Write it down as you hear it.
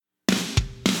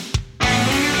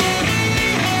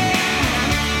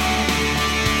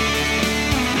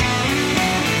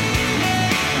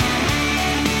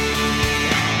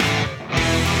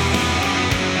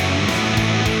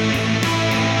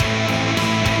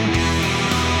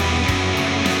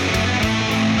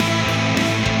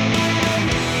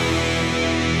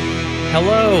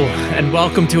Hello, and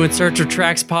welcome to In Search of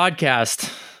Tracks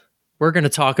podcast. We're going to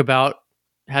talk about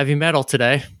heavy metal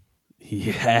today.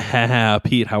 Yeah,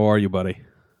 Pete, how are you, buddy?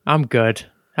 I'm good.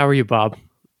 How are you, Bob?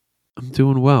 I'm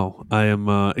doing well. I am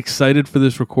excited for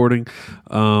this recording.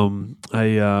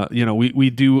 We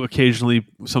do occasionally.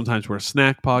 Sometimes we're a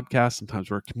snack podcast. Sometimes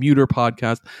we're a commuter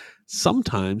podcast.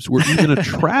 Sometimes we're even a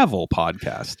travel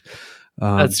podcast.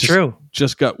 That's true.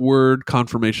 Just got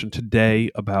confirmation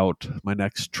today about my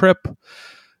next trip,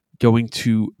 going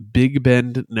to Big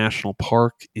Bend National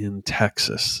Park in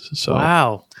Texas. So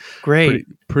wow, great.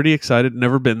 Pretty excited.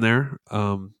 Never been there.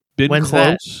 Been When's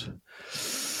close.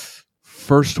 That?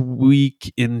 First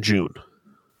week in June.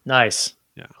 Nice.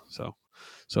 Yeah.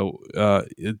 So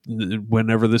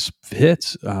whenever this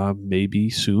hits, maybe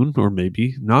soon or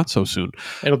maybe not so soon.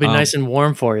 It'll be nice and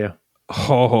warm for you.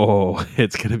 Oh,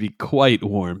 it's going to be quite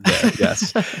warm there.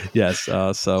 Yes. Yes.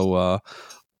 So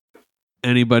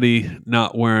anybody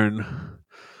not wearing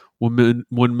 1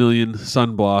 million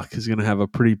sunblock is going to have a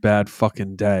pretty bad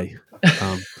fucking day.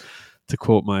 To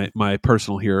quote my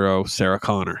personal hero, Sarah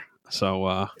Connor.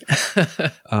 So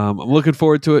I'm looking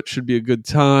forward to it. Should be a good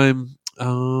time.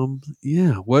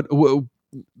 What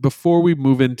before we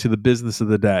move into the business of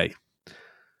the day,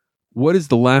 what is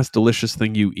the last delicious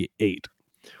thing you ate?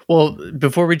 Well,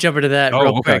 before we jump into that,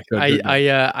 real quick, Good.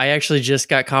 I actually just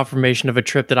got confirmation of a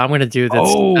trip that I'm going to do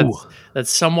that's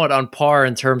somewhat on par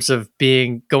in terms of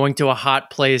going to a hot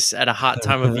place at a hot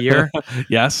time of year.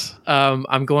 Yes.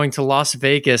 I'm going to Las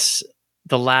Vegas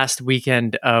the last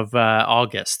weekend of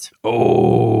August.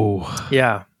 Oh.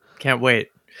 Yeah, can't wait.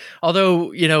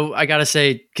 Although, I got to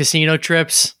say, casino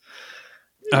trips...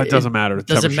 it doesn't matter. It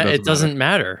doesn't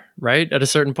matter, right? At a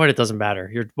certain point, it doesn't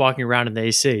matter. You're walking around in the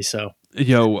AC, so... I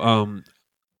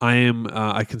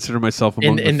consider myself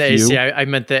among in the few. AC. I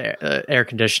meant the air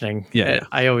conditioning. Yeah.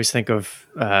 I always think of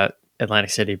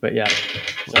Atlantic City, but yeah.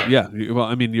 So. Yeah. Well,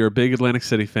 I mean, you're a big Atlantic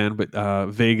City fan, but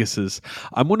Vegas is.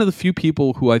 I'm one of the few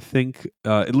people who I think,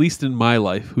 at least in my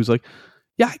life, who's like,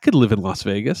 yeah, I could live in Las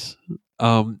Vegas,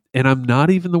 and I'm not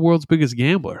even the world's biggest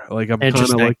gambler. Like I'm kind of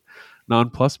like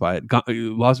nonplussed by it.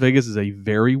 Las Vegas is a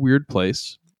very weird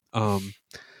place.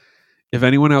 If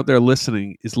anyone out there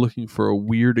listening is looking for a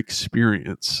weird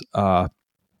experience, go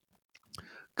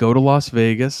to Las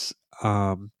Vegas.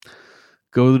 Go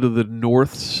to the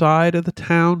north side of the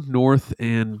town, north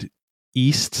and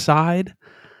east side.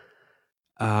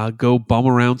 Go bum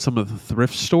around some of the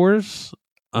thrift stores.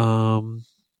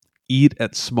 Eat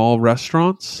at small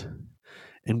restaurants,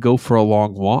 and go for a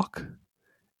long walk.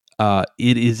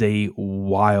 It is a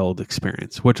wild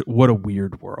experience. What a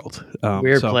weird world.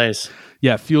 Weird place.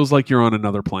 Yeah, it feels like you're on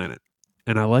another planet,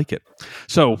 and I like it.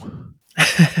 So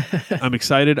I'm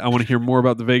excited. I want to hear more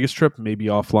about the Vegas trip, maybe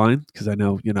offline, because I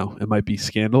know, it might be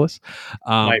scandalous.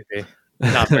 Might be.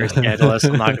 Not very scandalous,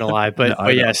 I'm not going to lie.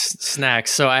 But yes, snacks.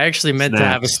 So I actually meant to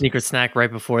have a secret snack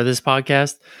right before this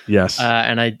podcast. Yes.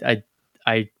 And I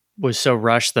was so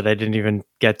rushed that I didn't even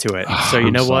get to it. So you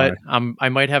know what? I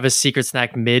might have a secret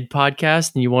snack mid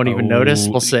podcast and you won't even notice.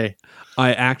 We'll see.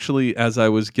 I actually, as I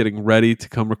was getting ready to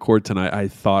come record tonight, I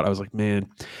was like, man,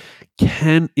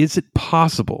 is it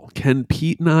possible? Can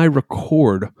Pete and I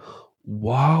record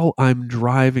while I'm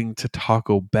driving to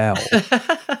Taco Bell?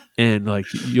 And like,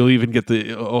 you'll even get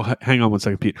hang on one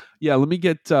second, Pete. Yeah, let me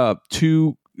get 2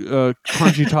 crunchy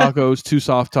tacos, 2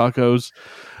 soft tacos,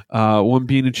 1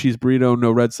 bean and cheese burrito,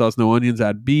 no red sauce, no onions,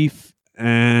 add beef,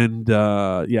 and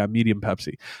medium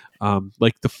Pepsi.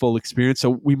 Like the full experience.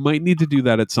 So we might need to do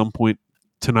that at some point.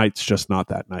 Tonight's just not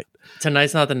that night.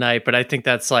 Tonight's not the night, but I think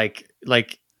that's like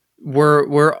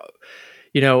we're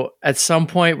at some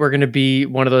point we're going to be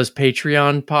one of those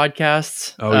Patreon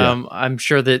podcasts. Oh, yeah. I'm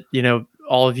sure that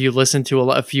all of you listen to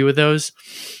a few of those,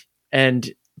 but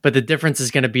the difference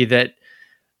is going to be that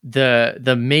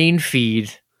the main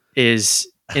feed is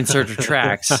In Search of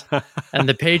Tracks, and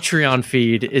the Patreon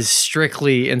feed is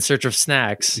strictly In Search of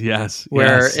Snacks. Yes,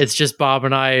 where it's just Bob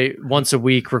and I once a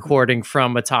week recording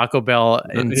from a Taco Bell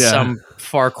in some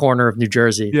far corner of New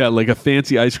Jersey. Yeah, like a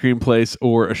fancy ice cream place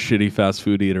or a shitty fast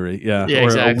food eatery. Yeah, or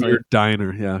exactly. A weird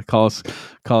diner. Yeah, call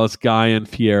us Guy and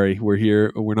Fieri. We're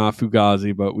here. We're not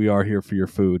Fugazi, but we are here for your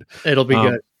food. It'll be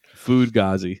good.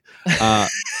 Foodgazi.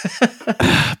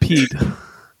 Pete,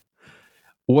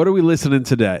 what are we listening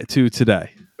today?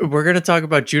 We're going to talk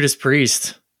about Judas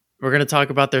Priest. We're going to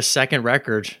talk about their second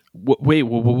record. Wait,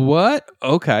 what?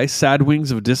 Okay. Sad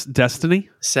Wings of Destiny?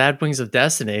 Sad Wings of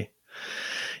Destiny.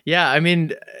 Yeah, I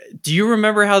mean, do you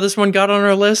remember how this one got on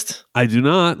our list? I do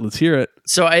not. Let's hear it.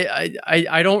 So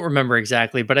I don't remember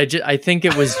exactly, but I think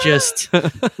it was just,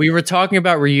 we were talking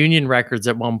about reunion records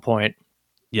at one point.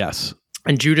 Yes.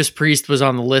 And Judas Priest was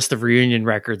on the list of reunion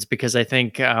records because I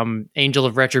think Angel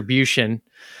of Retribution,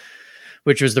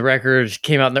 which was the record,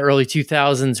 came out in the early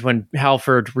 2000s when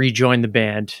Halford rejoined the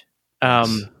band.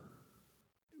 Yes.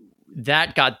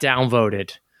 That got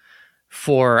downvoted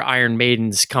for Iron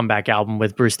Maiden's comeback album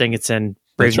with Bruce Dickinson,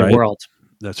 Brave New World.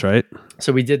 That's right.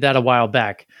 So we did that a while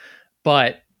back.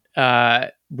 But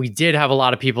we did have a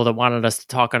lot of people that wanted us to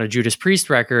talk on a Judas Priest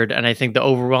record, and I think the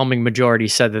overwhelming majority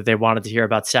said that they wanted to hear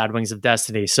about Sad Wings of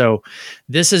Destiny. So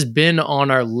this has been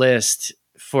on our list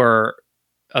for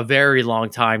a very long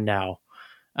time now.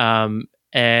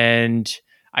 And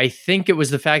I think it was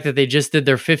the fact that they just did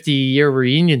their 50-year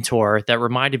reunion tour that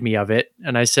reminded me of it.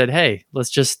 And I said, hey, let's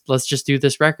just do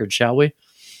this record, shall we?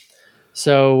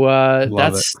 So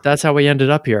that's how we ended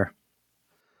up here.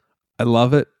 I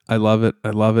love it. I love it.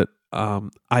 I love it. I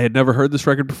had never heard this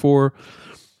record before.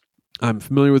 I'm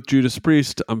familiar with Judas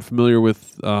Priest. I'm familiar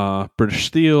with British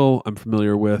Steel. I'm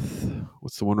familiar with,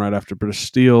 what's the one right after British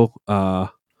Steel?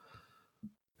 Help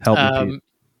me, Pete.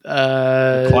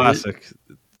 Classic.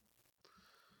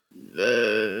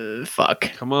 Fuck.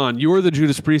 Come on, you were the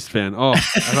Judas Priest fan. Oh, I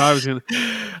thought I was gonna.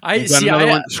 I see. Another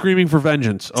one, Screaming for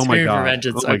Vengeance. Oh my god. For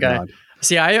Vengeance. Oh my god.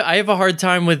 See, I have a hard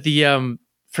time with the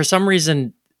for some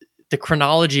reason the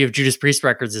chronology of Judas Priest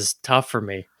records is tough for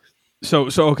me. So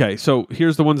okay. So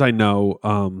here's the ones I know.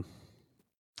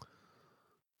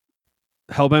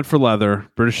 Hellbent for Leather,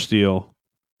 British Steel.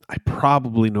 I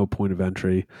probably know Point of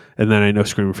Entry, and then I know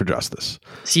Screaming for Justice.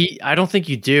 See, I don't think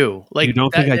you do. Like, you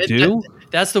don't think I do?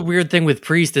 That's the weird thing with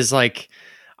Priest is like,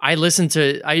 I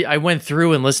went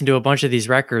through and listened to a bunch of these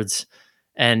records,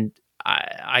 and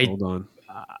I hold on.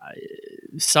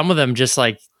 Some of them just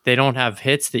like they don't have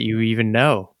hits that you even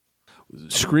know.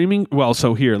 Screaming. Well,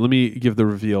 so here, let me give the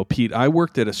reveal. Pete, I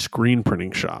worked at a screen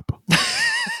printing shop.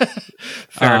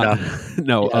 Fair enough.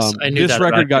 No, yes, this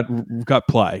record got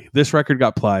play. This record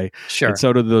got play. Sure. And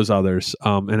so did those others.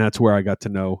 And that's where I got to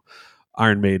know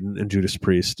Iron Maiden and Judas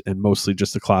Priest, and mostly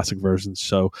just the classic versions.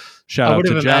 So shout out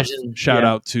to Jeff. Shout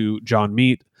out to John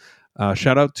Meat.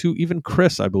 Shout out to even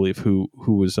Chris, I believe, who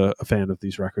was a fan of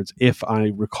these records, if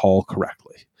I recall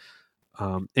correctly.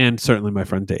 And certainly my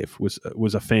friend Dave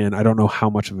was a fan. I don't know how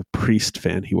much of a Priest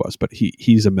fan he was, but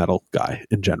he's a metal guy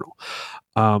in general.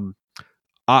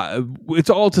 It's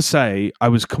all to say I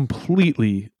was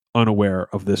completely unaware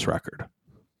of this record.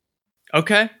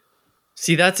 Okay.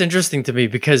 See, that's interesting to me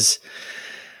because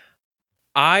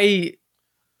I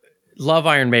love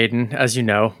Iron Maiden, as you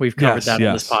know. We've covered that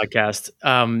on this podcast.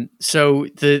 So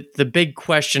the big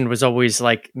question was always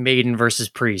like Maiden versus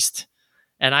Priest.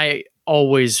 And I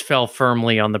always fell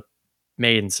firmly on the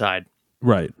Maiden side.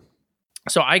 Right.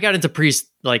 So I got into Priest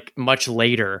like much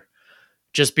later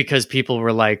just because people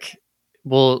were like,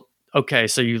 well, okay,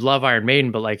 so you love Iron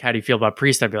Maiden, but like, how do you feel about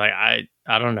Priest? I'd be like, I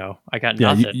don't know. I got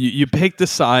nothing. You picked a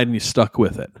side and you stuck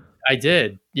with it. I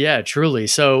did. Yeah, truly.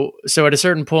 So at a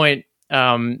certain point,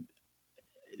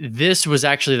 this was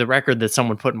actually the record that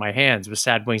someone put in my hands was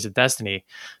Sad Wings of Destiny.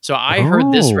 So I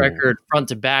heard this record front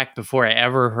to back before I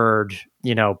ever heard,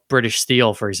 British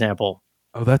Steel, for example.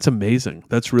 Oh, that's amazing.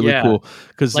 That's really cool.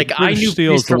 Because like, British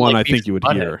Steel is the one I think you would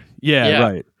hear. Yeah,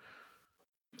 right.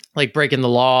 Like Breaking the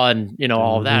Law and,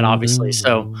 all of that, obviously.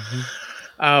 So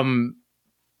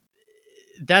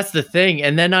that's the thing.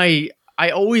 And then I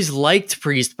always liked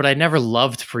Priest, but I never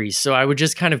loved Priest. So I would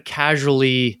just kind of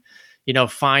casually,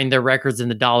 find their records in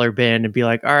the dollar bin and be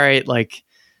like, all right, like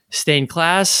Stained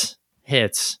Class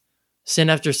hits. Sin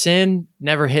After Sin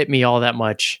never hit me all that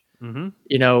much.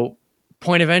 Mm-hmm.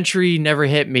 Point of Entry never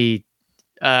hit me.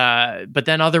 But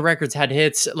then other records had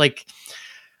hits. Like,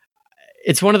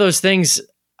 it's one of those things.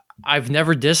 I've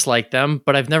never disliked them,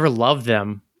 but I've never loved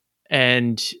them.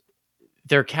 And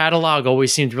their catalog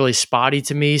always seemed really spotty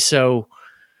to me. So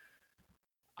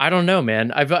I don't know,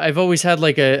 man. I've always had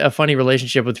like a funny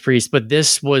relationship with Priest, but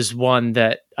this was one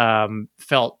that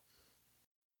felt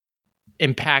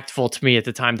impactful to me at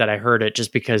the time that I heard it,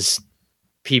 just because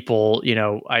people,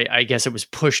 I guess it was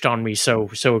pushed on me so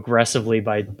aggressively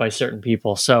by certain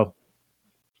people. So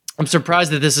I'm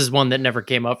surprised that this is one that never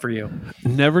came up for you.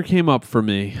 Never came up for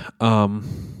me.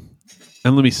 And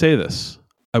let me say this.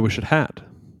 I wish it had.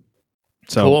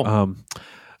 So cool.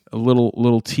 A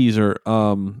little teaser.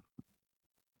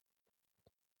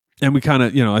 And we kind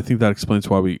of, I think that explains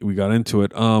why we got into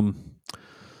it.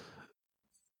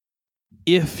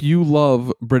 If you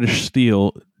love British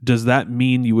Steel, does that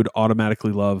mean you would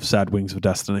automatically love Sad Wings of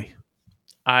Destiny?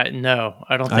 No,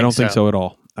 I don't think so. I don't think so at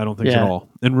all. I don't think so at all.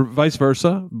 And vice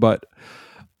versa. But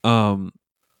I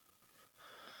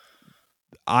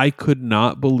I could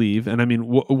not believe, and I mean,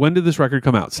 when did this record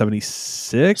come out?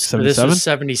 76, 77? This was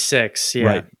 76, yeah.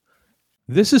 Right.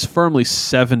 This is firmly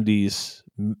 70s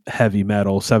heavy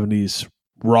metal, 70s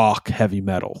rock heavy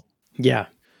metal. Yeah.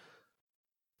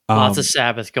 Lots of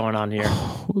Sabbath going on here.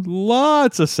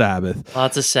 Lots of Sabbath.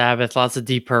 Lots of Sabbath, lots of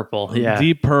Deep Purple. Yeah.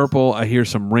 Deep Purple. I hear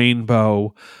some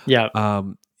Rainbow. Yeah.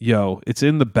 It's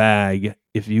in the bag.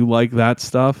 If you like that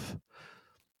stuff,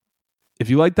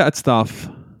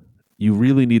 you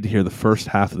really need to hear the first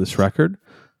half of this record.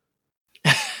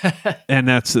 And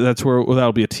that's where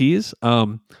that'll be a tease.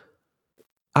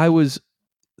 I was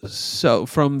so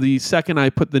from the second I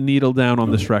put the needle down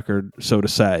on this record, so to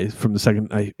say, from the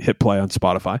second I hit play on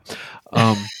Spotify,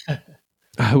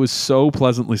 I was so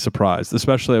pleasantly surprised.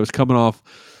 Especially I was coming off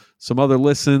some other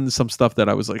listens, some stuff that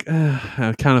I was like,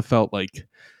 I kind of felt like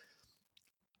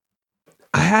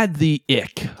I had the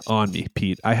ick on me,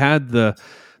 Pete. I had the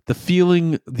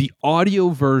feeling, the audio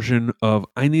version of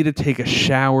I need to take a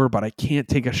shower, but I can't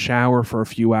take a shower for a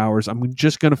few hours. I'm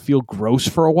just going to feel gross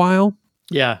for a while.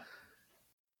 Yeah.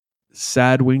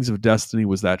 Sad Wings of Destiny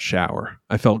was that shower.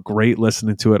 I felt great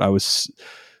listening to it. I was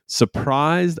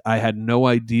surprised. I had no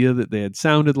idea that they had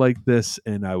sounded like this,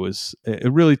 and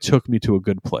it really took me to a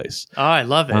good place. Oh, I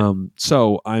love it.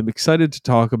 So I'm excited to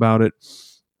talk about it.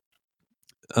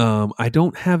 I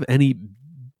don't have any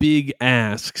big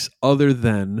asks other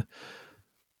than,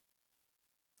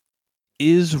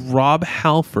 is Rob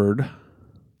Halford...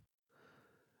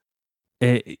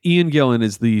 Ian Gillan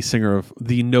is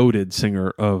the noted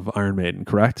singer of Iron Maiden,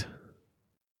 correct?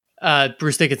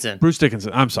 Bruce Dickinson. Bruce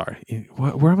Dickinson. I'm sorry.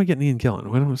 Where am I getting Ian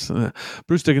Gillan?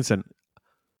 Bruce Dickinson.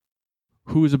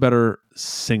 Who is a better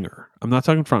singer? I'm not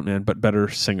talking frontman, but better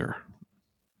singer.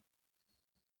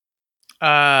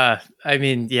 I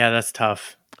mean, yeah, that's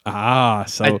tough.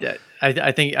 So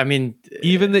I think, I mean,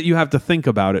 even that you have to think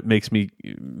about it makes me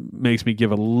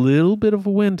give a little bit of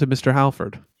a win to Mr.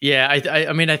 Halford. Yeah,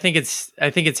 I mean, I think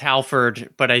it's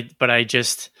Halford, but I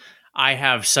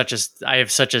have such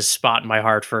a spot in my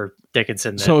heart for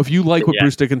Dickinson. So if you like what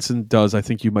Bruce Dickinson does, I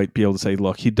think you might be able to say,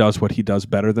 look, he does what he does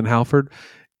better than Halford.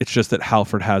 It's just that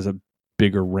Halford has a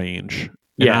bigger range.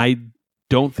 And I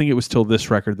don't think it was till this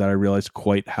record that I realized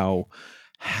quite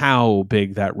how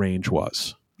big that range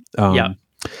was.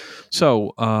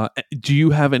 So, do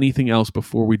you have anything else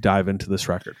before we dive into this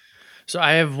record? So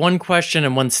I have one question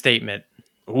and one statement.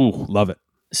 Ooh, love it.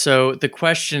 So the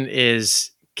question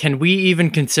is, can we even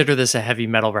consider this a heavy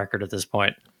metal record at this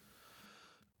point?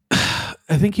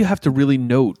 I think you have to really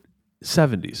note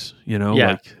 70s,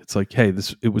 like it's like, hey,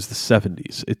 it was the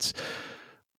 70s. It's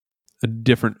a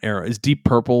different era. Is Deep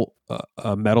Purple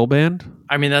a metal band?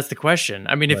 I mean, that's the question.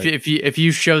 I mean, right. if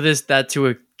you show that to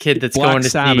a kid that's Black going to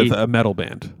Sabbath, see a metal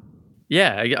band.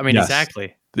 Yeah, I mean, yes.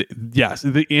 Exactly. Yes,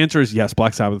 the answer is yes.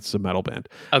 Black Sabbath is a metal band,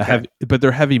 okay. But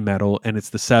they're heavy metal, and it's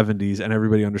the 70s, and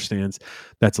everybody understands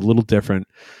that's a little different.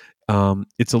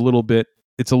 It's a little bit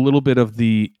of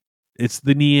it's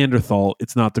the Neanderthal.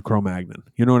 It's not the Cro-Magnon.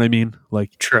 You know what I mean?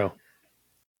 Like, true.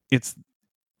 It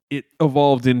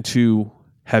evolved into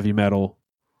heavy metal,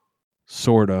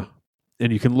 sorta,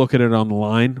 and you can look at it on the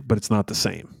line, but it's not the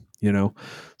same.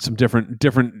 Some different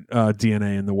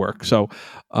DNA in the work. So,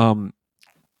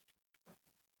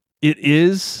 it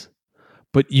is,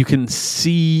 but you can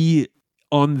see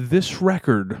on this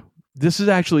record, this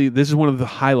is one of the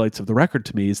highlights of the record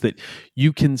to me, is that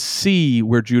you can see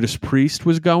where Judas Priest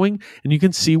was going, and you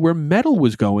can see where metal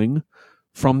was going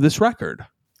from this record.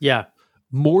 Yeah.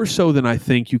 More so than I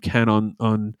think you can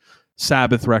on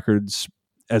Sabbath records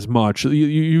as much.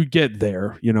 You get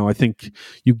there, I think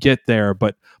you get there,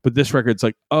 but this record's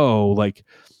like, like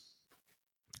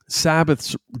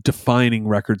Sabbath's defining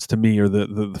records to me are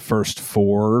the first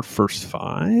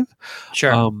five.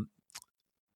 Sure.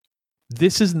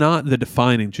 This is not the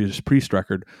defining Judas Priest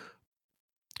record.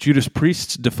 Judas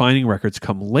Priest's defining records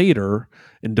come later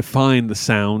and define the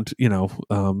sound,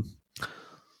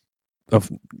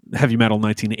 of heavy metal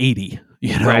 1980,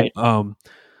 Right.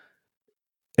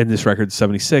 And this record's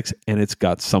 76, and it's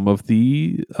got some of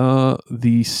the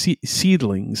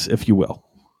seedlings, if you will.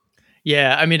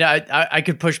 Yeah, I mean, I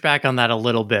could push back on that a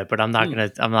little bit, but I'm not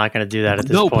gonna do that at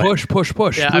this point. No,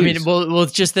 push. Yeah, please. I mean, well,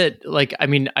 it's just that, like, I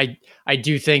mean, I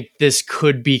do think this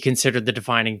could be considered the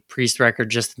defining Priest record,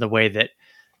 just in the way that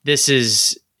this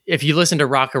is. If you listen to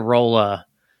Rock-a-Rolla,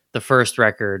 the first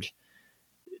record,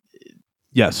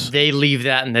 yes, they leave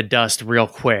that in the dust real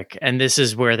quick, and this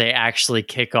is where they actually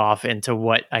kick off into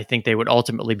what I think they would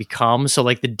ultimately become. So,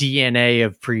 like, the DNA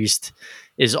of Priest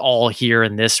is all here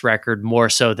in this record, more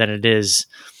so than it is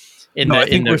in the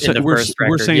first record.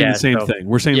 We're saying the same thing.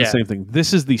 We're saying the same thing.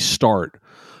 This is the start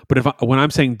But when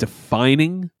I'm saying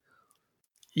defining,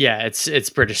 yeah, it's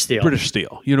British Steel. British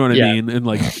Steel. You know what I mean? And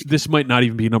like this might not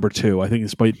even be number 2. I think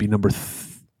this might be number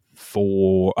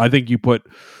 4. I think you put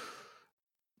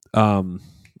not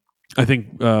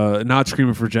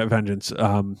Screaming for Jet Vengeance.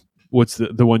 What's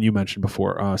the one you mentioned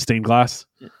before? Stained Glass.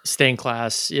 Stained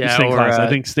Glass. Yeah. Stained Glass. I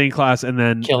think Stained Glass, and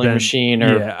then Killing Machine.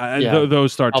 Or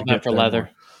those start to get for leather.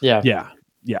 More.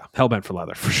 Yeah. Hellbent for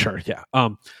Leather for sure. Yeah.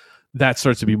 That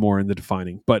starts to be more in the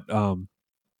defining, but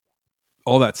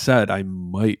all that said, I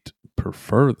might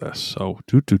prefer this. So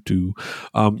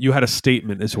you had a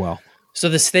statement as well. So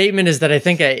the statement is that I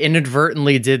think I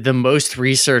inadvertently did the most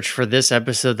research for this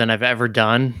episode than I've ever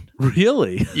done.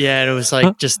 Really? Yeah, and it was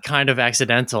like just kind of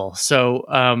accidental. So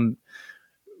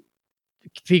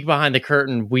peek behind the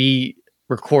curtain, we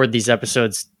record these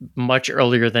episodes much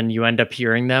earlier than you end up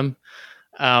hearing them.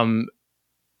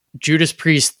 Judas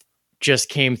Priest just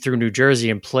came through New Jersey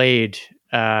and played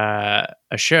a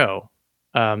show.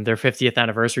 Their 50th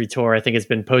anniversary tour. I think it's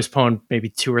been postponed maybe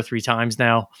 2 or 3 times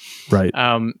now. Right.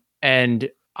 And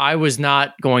I was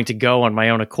not going to go on my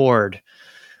own accord,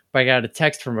 but I got a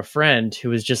text from a friend who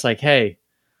was just like, "Hey,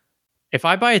 if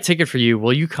I buy a ticket for you,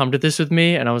 will you come to this with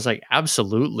me?" And I was like,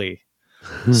 "Absolutely."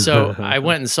 So I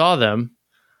went and saw them.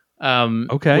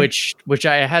 Okay. Which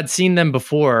I had seen them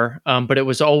before, but it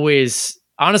was always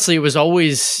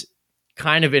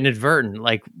kind of inadvertent.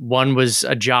 Like one was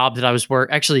a job that I was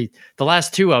actually the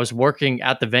last 2 I was working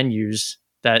at the venues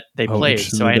that they played.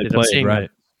 So I ended up seeing them.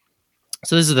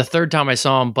 So this is the 3rd time I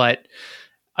saw them, but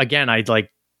again, I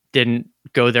didn't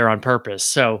go there on purpose.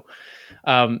 So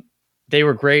they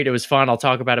were great. It was fun. I'll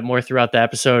talk about it more throughout the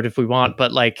episode if we want.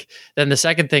 But then the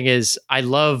second thing is I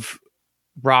love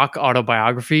rock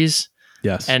autobiographies.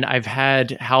 Yes. And I've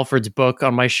had Halford's book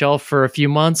on my shelf for a few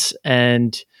months,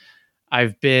 and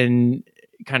I've been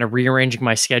kind of rearranging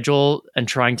my schedule and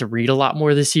trying to read a lot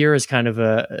more this year as kind of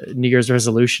a New Year's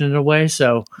resolution in a way.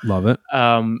 So love it.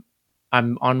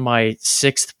 I'm on my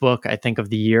 6th book, I think, of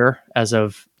the year as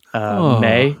of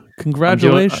May.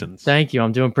 Congratulations. Thank you.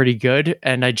 I'm doing pretty good.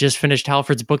 And I just finished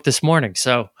Halford's book this morning.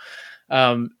 So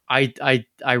I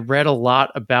read a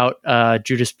lot about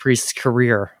Judas Priest's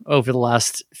career over the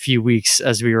last few weeks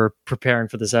as we were preparing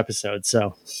for this episode.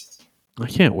 So I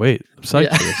can't wait. I'm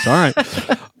psyched for this.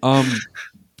 All right.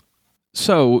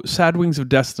 So Sad Wings of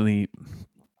Destiny,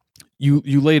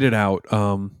 you laid it out.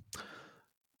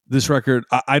 This record,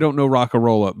 I don't know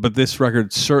Rock-A-Rolla, but this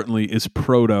record certainly is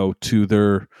proto to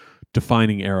their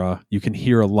defining era. You can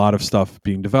hear a lot of stuff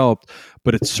being developed,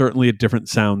 but it's certainly a different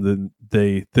sound than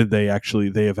they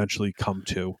eventually come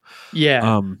to.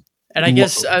 Yeah. And I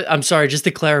guess I'm sorry, just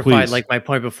to clarify, Please. my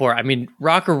point before. I mean,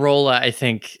 Rock-A-Rolla, I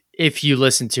think if you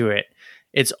listen to it,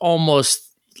 it's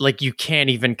almost like you can't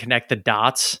even connect the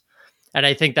dots. And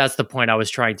I think that's the point I was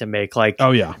trying to make.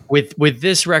 Oh yeah, with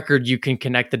this record, you can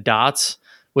connect the dots.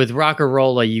 With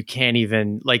Rock-A-Rolla, you can't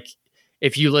even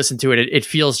if you listen to it, it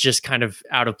feels just kind of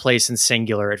out of place and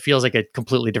singular. It feels like a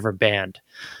completely different band.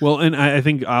 Well, and I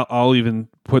think I'll even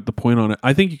put the point on it.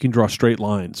 I think you can draw straight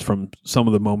lines from some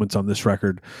of the moments on this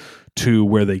record to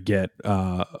where they get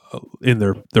in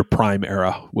their prime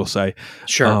era, we'll say.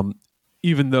 Sure.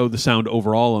 Even though the sound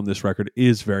overall on this record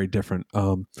is very different.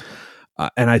 And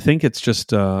I think it's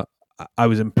just... I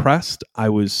was impressed. I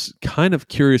was kind of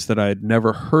curious that I had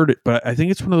never heard it, but I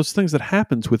think it's one of those things that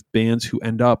happens with bands who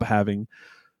end up having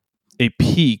a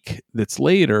peak that's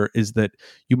later, is that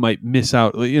you might miss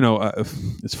out.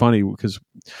 It's funny because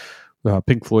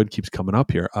Pink Floyd keeps coming up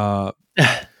here.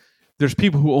 There's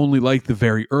people who only like the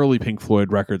very early Pink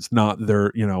Floyd records, not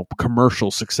their,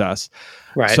 commercial success.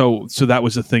 Right. So that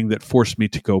was a thing that forced me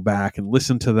to go back and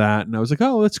listen to that. And I was like,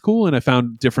 oh, that's cool. And I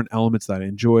found different elements that I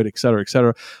enjoyed, et cetera, et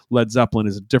cetera. Led Zeppelin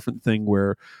is a different thing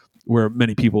where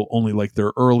many people only like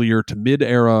their earlier to mid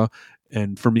era.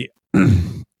 And for me,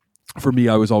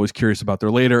 I was always curious about their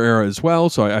later era as well.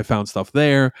 So I found stuff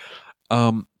there.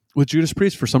 With Judas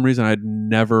Priest, for some reason, I'd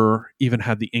never even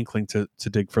had the inkling to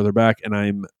dig further back. And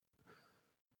I'm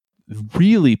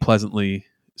really pleasantly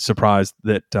surprised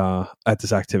that at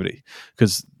this activity,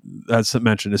 because as I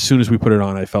mentioned, as soon as we put it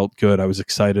on, I felt good. I was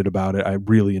excited about it. I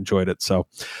really enjoyed it. So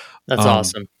that's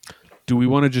awesome. Do we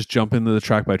want to just jump into the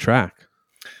track by track?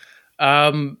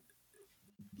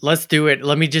 Let's do it.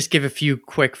 Let me just give a few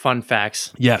quick fun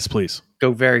facts. Yes, please.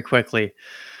 Go very quickly.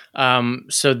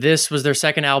 So this was their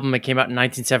second album. It came out in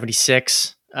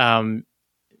 1976.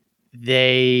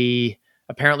 They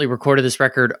apparently recorded this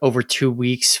record over 2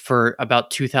 weeks for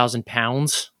about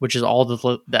 £2,000, which is all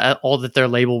that their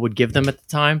label would give them at the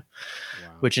time,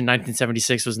 which in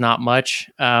 1976 was not much.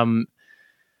 And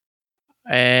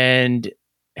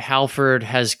Halford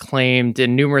has claimed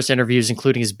in numerous interviews,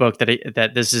 including his book,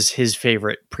 that this is his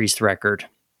favorite Priest record.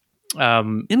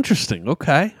 Interesting.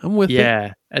 Okay, I'm with it.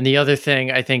 Yeah, and the other thing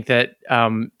I think that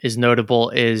is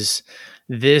notable is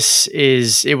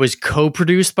it was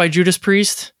co-produced by Judas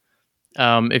Priest.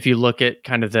 If you look at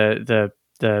kind of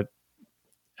the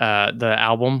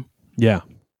album, yeah,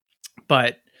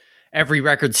 but every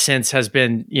record since has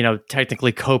been,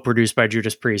 technically co-produced by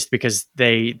Judas Priest because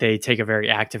they take a very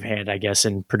active hand, I guess,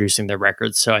 in producing their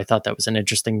records. So I thought that was an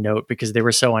interesting note because they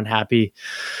were so unhappy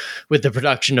with the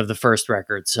production of the first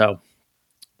record. So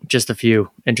just a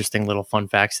few interesting little fun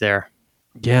facts there.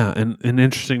 Yeah, and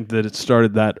interesting that it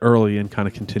started that early and kind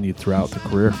of continued throughout the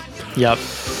career. Yep.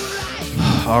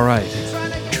 All right.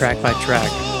 Track by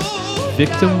track.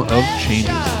 Victim of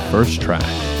Changes, first track.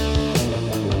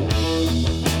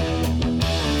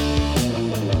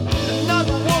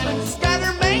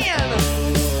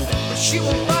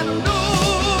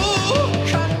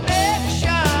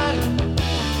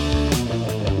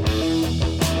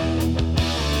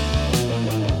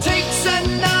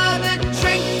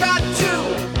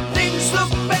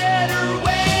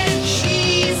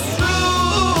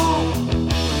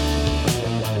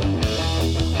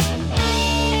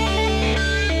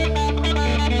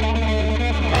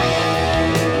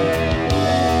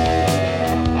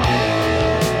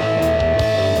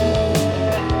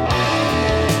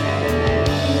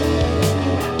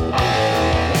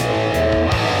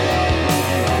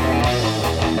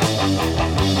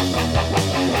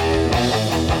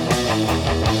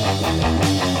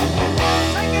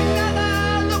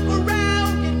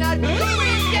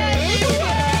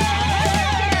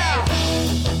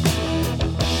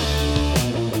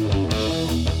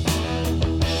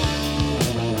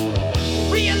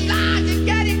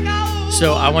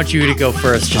 So I want you to go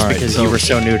first just because you were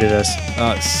so new to this.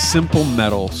 Simple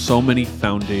metal, so many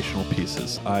foundational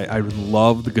pieces. I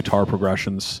love the guitar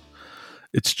progressions.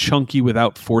 It's chunky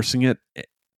without forcing it.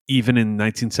 Even in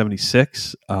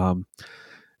 1976,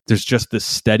 there's just this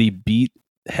steady beat.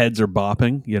 Heads are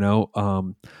bopping,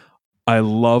 I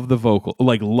love the vocals.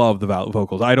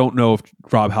 I don't know if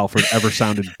Rob Halford ever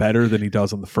sounded better than he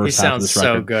does on the first half of this record.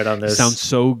 He sounds so good on this. He sounds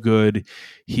so good.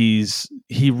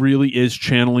 He really is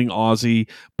channeling Ozzy,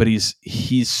 but he's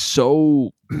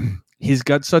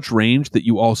got such range that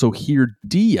you also hear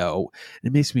Dio.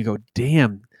 It makes me go,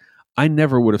 damn, I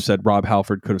never would have said Rob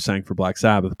Halford could have sang for Black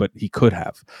Sabbath, but he could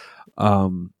have.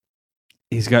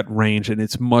 He's got range, and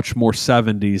it's much more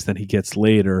 70s than he gets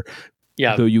later.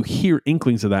 Yeah. Though you hear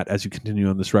inklings of that as you continue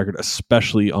on this record,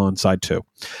 especially on side 2.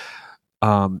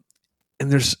 And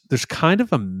there's kind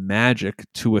of a magic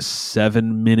to a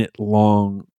 7-minute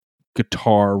long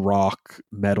guitar rock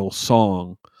metal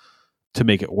song to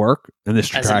make it work. And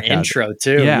this as track an intro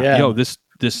too. Yeah.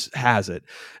 This has it.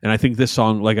 And I think this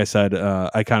song, like I said,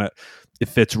 it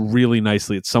fits really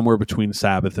nicely. It's somewhere between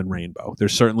Sabbath and Rainbow.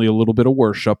 There's certainly a little bit of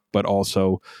worship, but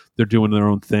also they're doing their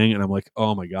own thing. And I'm like,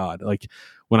 oh my God. Like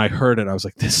when I heard it, I was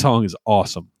like, this song is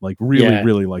awesome. Like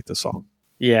really like the song.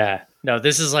 Yeah. No,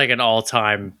 this is like an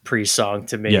all-time Priest song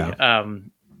to me. Yeah.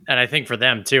 And I think for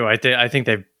them too, I think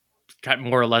they've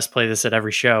more or less play this at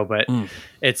every show, but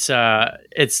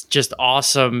it's just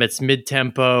awesome. It's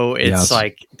mid-tempo. It's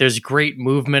like, there's great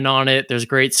movement on it. There's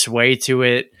great sway to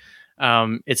it.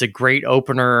 It's a great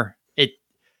opener.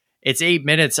 It's 8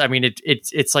 minutes. I mean,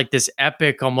 it's like this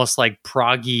epic, almost like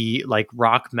proggy, like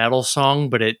rock metal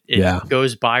song, but it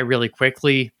goes by really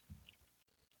quickly.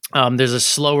 There's a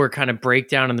slower kind of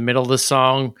breakdown in the middle of the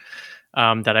song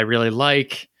that I really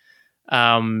like.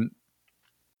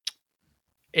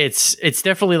 It's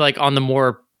definitely like on the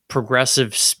more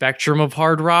progressive spectrum of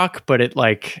hard rock, but it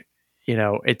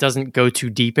it doesn't go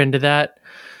too deep into that.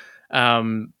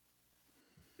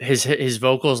 His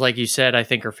vocals, like you said, I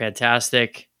think are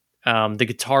fantastic. The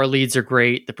guitar leads are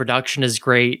great. The production is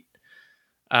great.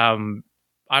 I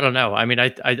don't know. I mean,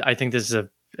 I think this is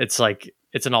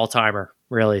it's an all timer,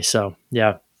 really. So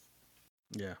yeah.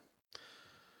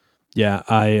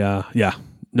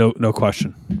 No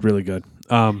question. Really good.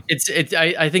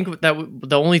 I think that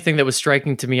the only thing that was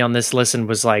striking to me on this listen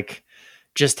was like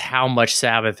just how much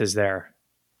Sabbath is there.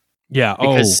 Yeah.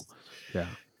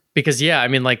 Because I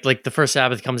mean, like the first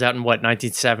Sabbath comes out in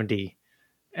 1970,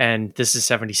 and this is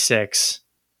 76,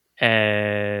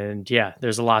 and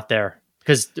there's a lot there.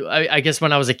 Because I guess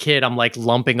when I was a kid, I'm like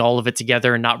lumping all of it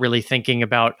together and not really thinking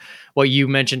about what you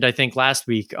mentioned, I think last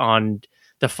week, on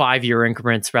the 5-year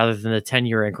increments rather than the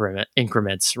 10-year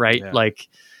increments, right? Yeah.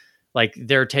 Like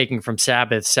they're taking from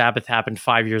Sabbath. Sabbath happened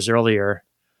 5 years earlier.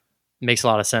 Makes a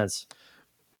lot of sense.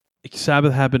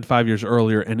 Sabbath happened 5 years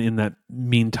earlier, and in that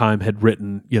meantime had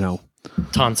written,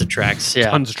 Tons of tracks. Yeah.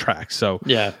 Tons of tracks. So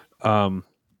Yeah.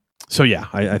 So yeah,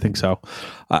 I think so.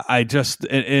 I just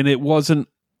and it wasn't.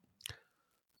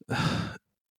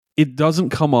 It doesn't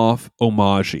come off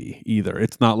homage-y either.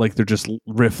 It's not like they're just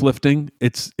riff lifting.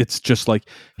 It's just like,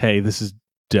 hey, this is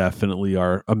definitely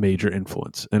a major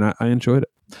influence, and I enjoyed it.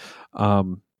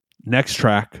 Next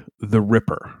track, The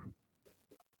Ripper.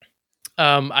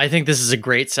 I think this is a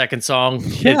great second song.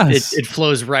 Yes. It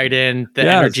flows right in. The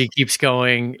Yes. energy keeps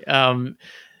going.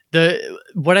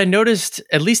 What I noticed,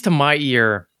 at least to my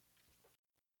ear,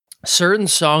 certain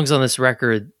songs on this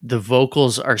record, the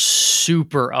vocals are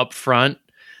super upfront.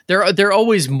 They're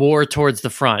always more towards the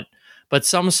front, but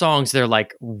some songs they're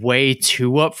like way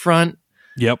too upfront.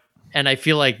 Yep. And I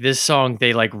feel like this song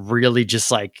they like really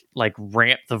just like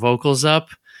ramp the vocals up.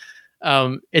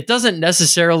 It doesn't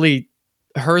necessarily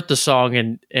hurt the song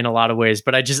in a lot of ways,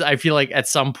 but I feel like at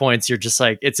some points you're just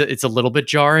like it's a little bit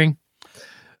jarring.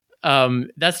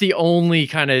 That's the only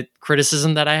kind of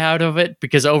criticism that I had of it,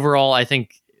 because overall I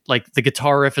think like the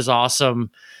guitar riff is awesome.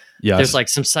 Yes. There's like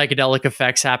some psychedelic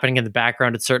effects happening in the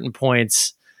background at certain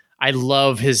points. I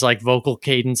love his like vocal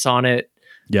cadence on it.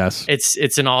 Yes.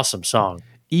 It's an awesome song.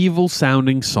 Evil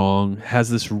sounding song, has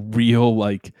this real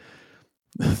like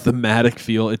thematic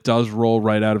feel. It does roll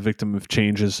right out of Victim of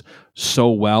Changes so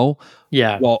well.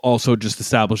 Yeah. While also just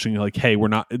establishing like, hey,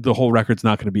 the whole record's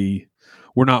not going to be,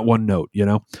 we're not one note, you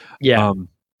know? Yeah.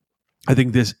 I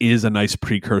think this is a nice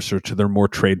precursor to their more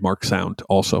trademark sound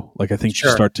also. Like I think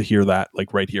you start to hear that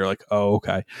like right here, like, oh,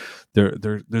 okay.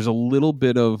 There's a little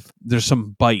bit of, there's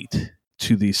some bite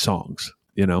to these songs,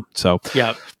 you know? So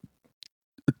yeah.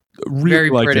 Really very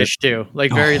British too.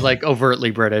 Like very like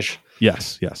overtly British.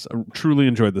 Yes. I truly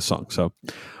enjoyed the song. So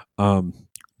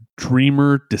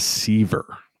Dreamer Deceiver.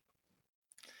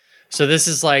 So this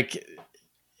is like,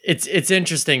 it's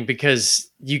interesting because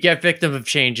you get Victim of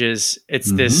Changes.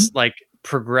 It's this like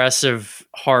progressive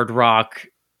hard rock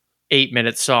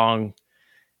 8-minute song.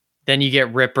 Then you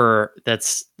get Ripper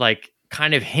that's like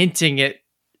kind of hinting at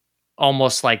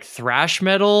almost like thrash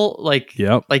metal. Like,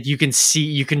 like you can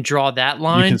draw that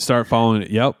line. You can start following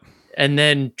it. Yep. And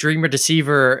then Dreamer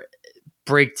Deceiver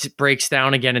breaks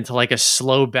down again into like a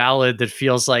slow ballad that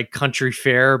feels like country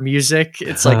fair music.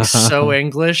 It's like so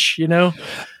English, you know?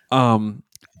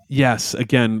 Yes,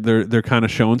 again, they're kind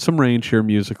of showing some range here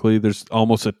musically. There's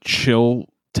almost a chill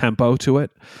tempo to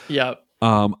it. Yeah.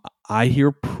 I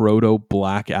hear proto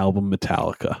Black Album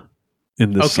Metallica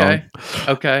in this song.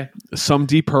 Okay. Some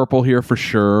Deep Purple here for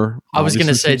sure. I was going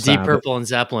to say Deep Purple and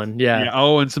Zeppelin. Yeah.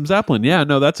 Oh, and some Zeppelin. Yeah,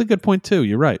 no, that's a good point too.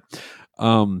 You're right.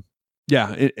 A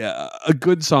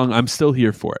good song. I'm still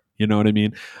here for it. You know what I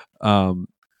mean?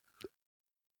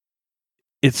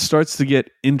 It starts to get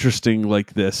interesting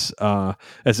like this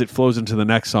as it flows into the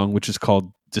next song, which is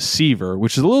called Deceiver,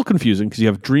 which is a little confusing because you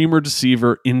have Dreamer,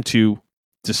 Deceiver into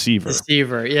Deceiver.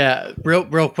 Deceiver, yeah.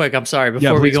 Real quick, I'm sorry,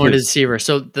 before we go into Deceiver.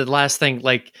 So the last thing,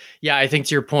 like, yeah, I think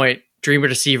to your point, Dreamer,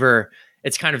 Deceiver,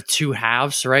 it's kind of two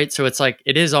halves, right? So it's like,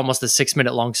 it is almost a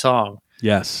 6-minute long song.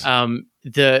 Yes.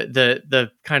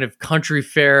 The kind of country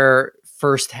fair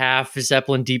first half,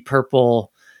 Zeppelin, Deep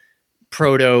Purple,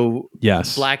 proto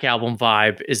Black Album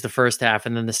vibe is the first half,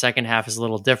 and then the second half is a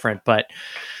little different, but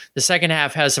the second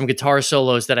half has some guitar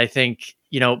solos that I think,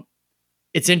 you know,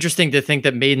 it's interesting to think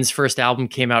that Maiden's first album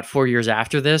came out 4 years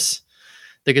after this.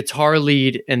 The guitar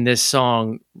lead in this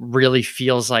song really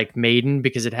feels like Maiden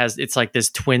because it's like this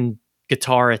twin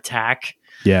guitar attack.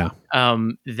 Yeah.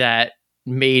 That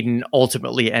Maiden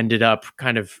ultimately ended up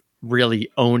kind of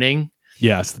really owning.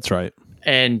 Yes, that's right.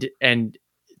 And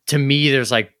to me,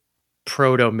 there's like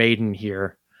proto Maiden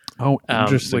here. Oh,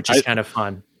 interesting. Which is kind of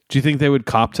fun. Do you think they would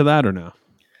cop to that or no?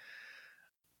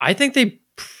 I think they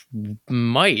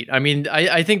might. I mean,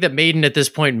 I think that Maiden at this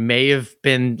point may have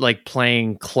been like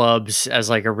playing clubs as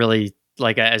like a really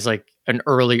as an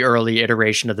early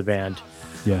iteration of the band.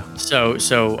 Yeah. So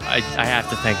I have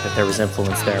to think that there was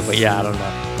influence there, but yeah, I don't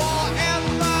know.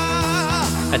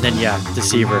 And then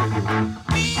Deceiver.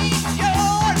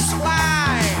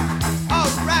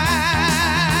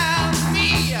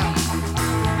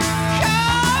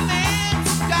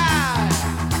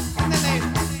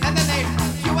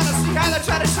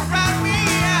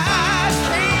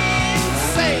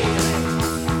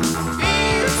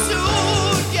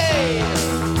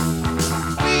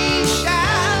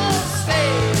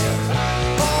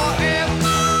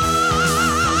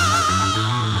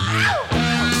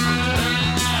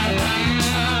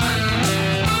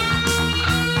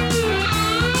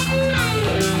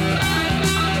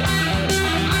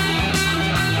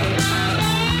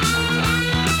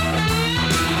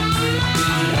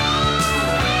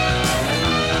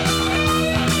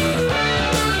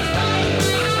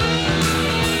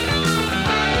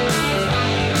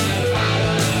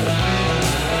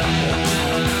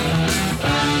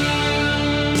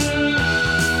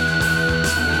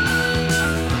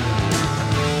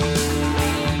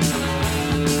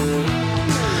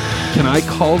 I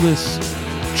call this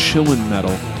chillin'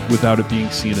 metal without it being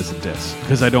seen as a diss,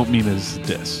 because I don't mean it as a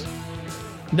diss.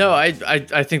 No, I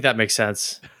think that makes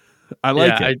sense. I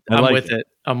like it. I'm with it.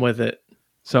 I'm with it.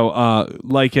 So,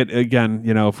 like it again,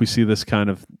 if we see this kind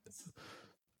of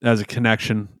as a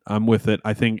connection, I'm with it.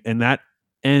 I think, and that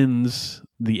ends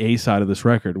the A side of this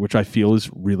record, which I feel is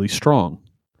really strong.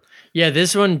 Yeah,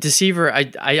 this one, Deceiver,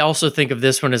 I also think of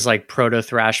this one as like proto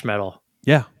thrash metal.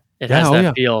 Yeah. It has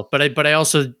that feel. But I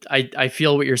also I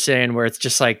feel what you're saying, where it's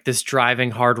just like this driving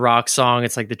hard rock song.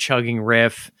 It's like the chugging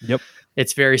riff. Yep.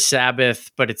 It's very Sabbath,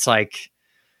 but it's like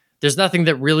there's nothing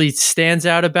that really stands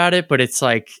out about it, but it's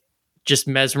like just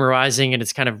mesmerizing, and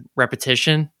it's kind of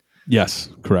repetition. Yes,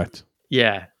 correct.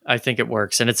 Yeah, I think it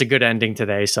works, and it's a good ending to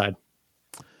the A side.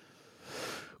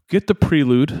 Get the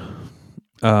prelude,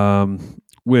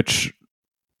 which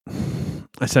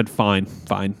I said fine.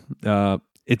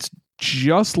 It's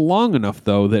just long enough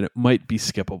though that it might be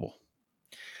skippable.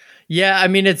 Yeah, I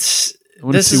mean this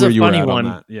is a funny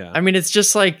one. Yeah, I mean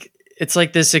it's like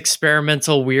this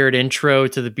experimental weird intro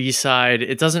to the B-side.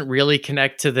 It doesn't really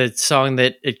connect to the song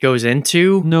that it goes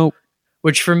into. Nope.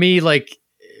 Which for me, like,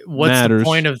 what's Matters. the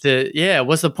point of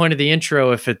what's the point of the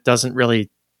intro if it doesn't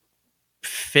really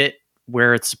fit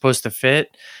where it's supposed to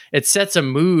fit? It sets a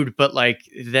mood, but like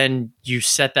then you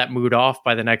set that mood off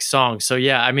by the next song. So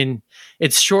yeah, I mean,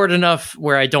 it's short enough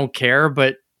where I don't care,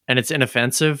 and it's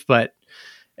inoffensive, but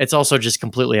it's also just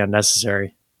completely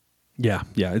unnecessary. Yeah.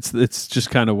 It's just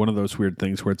kind of one of those weird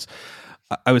things where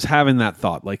I was having that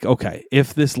thought, like, okay,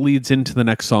 if this leads into the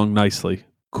next song nicely,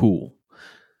 cool.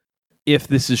 If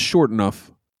this is short enough,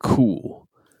 cool.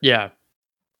 Yeah.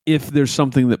 If there's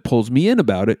something that pulls me in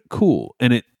about it, cool.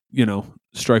 And it,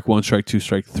 strike one, strike two,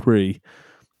 strike three,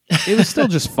 it was still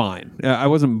just fine. I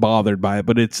wasn't bothered by it,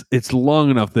 but it's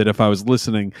long enough that if I was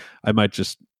listening, I might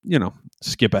just,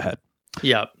 skip ahead.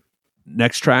 Yeah.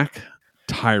 Next track,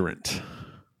 Tyrant.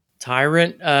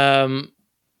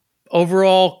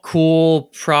 Overall cool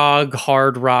prog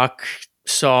hard rock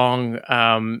song.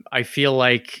 I feel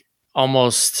like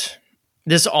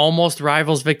this almost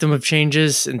rivals Victim of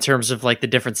Changes in terms of like the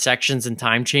different sections and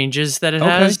time changes that it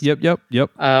has. Yep.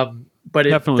 But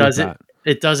Definitely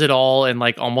it does it all in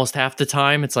like almost half the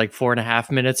time. It's like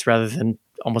 4.5 minutes rather than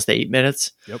almost 8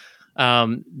 minutes. Yep.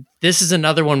 This is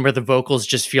another one where the vocals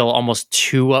just feel almost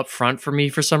too upfront for me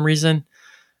for some reason.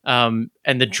 And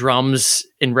the drums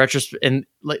in retrospect, and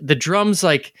like the drums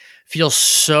like feel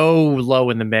so low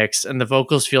in the mix, and the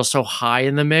vocals feel so high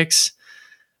in the mix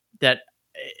that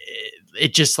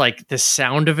it just like the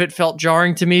sound of it felt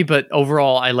jarring to me. But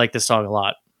overall, I like this song a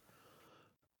lot.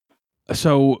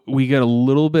 So we get a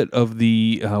little bit of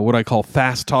the what I call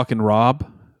fast talking Rob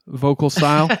vocal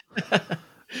style,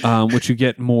 which you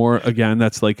get more. Again,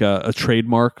 that's like a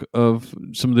trademark of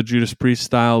some of the Judas Priest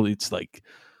style. It's like,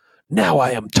 now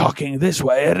I am talking this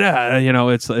way.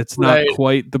 It's not right.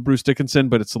 Quite the Bruce Dickinson,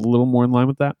 but it's a little more in line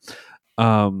with that.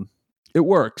 It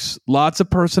works. Lots of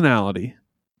personality.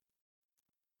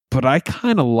 But I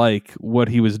kind of like what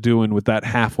he was doing with that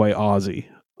halfway Aussie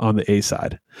on the A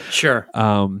side. Sure.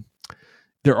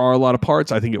 There are a lot of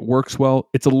parts. I think it works well.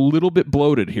 It's a little bit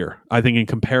bloated here, I think, in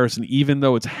comparison, even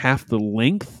though it's half the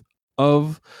length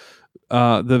of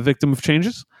the Victim of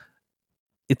Changes.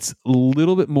 It's a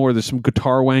little bit more. There's some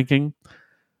guitar wanking,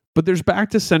 but there's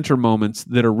back to center moments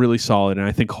that are really solid and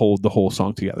I think hold the whole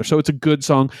song together. So it's a good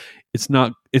song. It's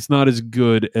not as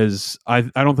good as I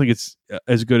don't think it's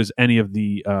as good as any of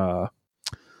the A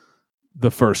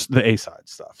side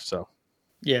stuff. So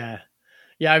yeah.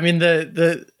 I mean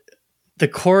the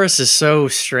chorus is so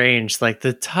strange, like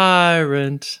the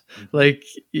tyrant, like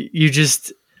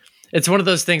it's one of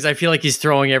those things. I feel like he's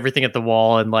throwing everything at the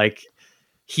wall, and like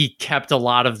he kept a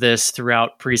lot of this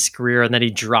throughout Priest's career, and then he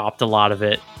dropped a lot of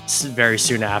it very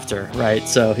soon after, right?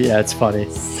 So yeah, it's funny.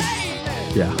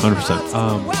 Yeah,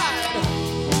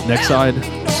 100%. Next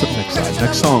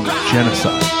song,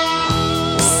 Genocide.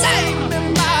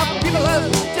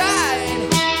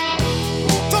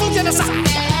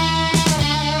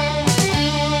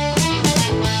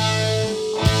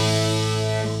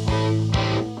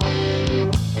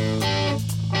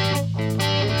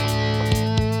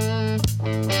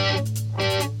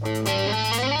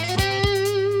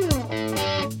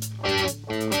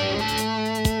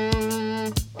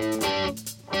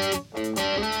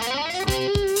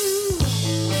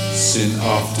 Sin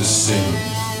after sin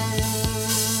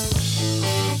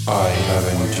I have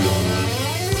endured,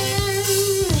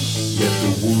 yet the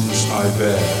wounds I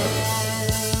bear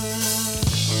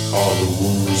are the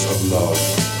wounds of love.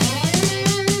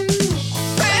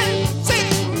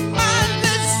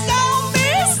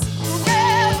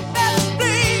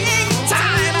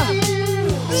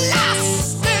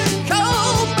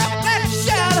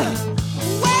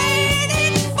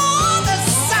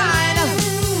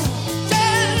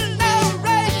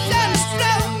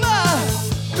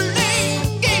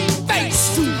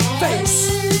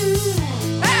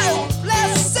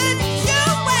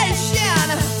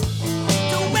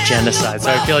 genocide. So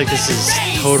I feel like this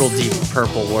is total Deep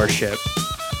Purple worship.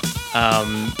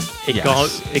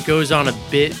 It goes on a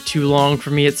bit too long for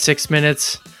me at 6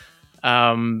 minutes.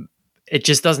 It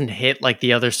just doesn't hit like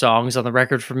the other songs on the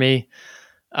record for me.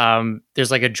 There's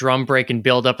like a drum break and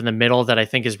build up in the middle that I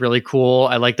think is really cool.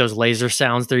 I like those laser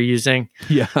sounds they're using.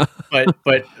 Yeah.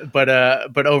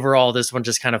 but overall, this one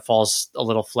just kind of falls a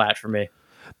little flat for me.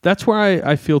 That's where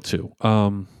I feel too.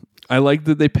 I like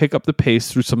that they pick up the pace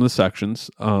through some of the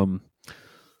sections. The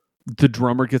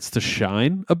drummer gets to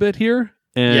shine a bit here,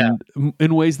 and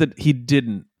in ways that he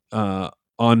didn't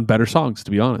on better songs,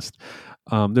 to be honest.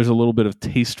 There's a little bit of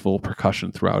tasteful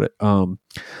percussion throughout it.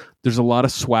 There's a lot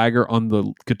of swagger on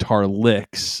the guitar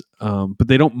licks, but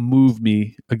they don't move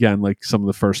me, again, like some of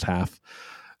the first half.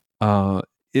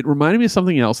 It reminded me of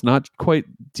something else, not quite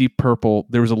Deep Purple.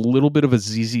 There was a little bit of a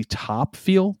ZZ Top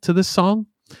feel to this song.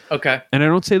 Okay. And I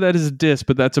don't say that as a diss,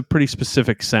 but that's a pretty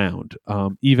specific sound,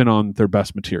 even on their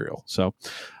best material. So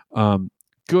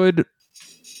good,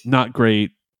 not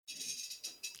great,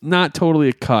 not totally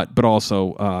a cut, but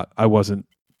also I wasn't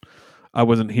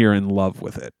here in love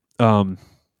with it.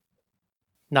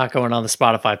 Not going on the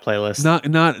Spotify playlist.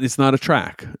 It's not a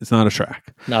track. It's not a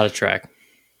track. Not a track.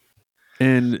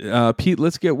 And Pete,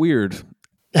 let's get weird.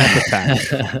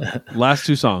 Epitaph. Last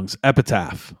two songs.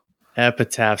 Epitaph.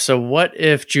 So what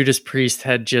if Judas Priest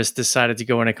had just decided to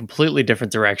go in a completely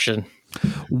different direction?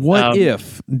 What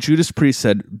if Judas Priest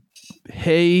said,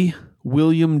 "Hey,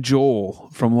 William Joel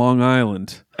from Long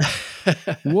Island,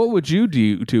 what would you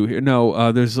do here?"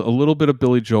 No, there's a little bit of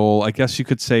Billy Joel. I guess you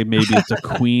could say maybe it's a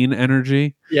Queen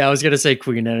energy. Yeah, I was going to say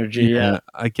Queen energy. Yeah,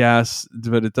 I guess,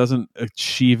 but it doesn't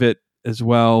achieve it as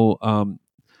well.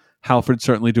 Halford's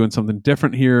certainly doing something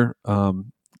different here.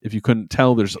 If you couldn't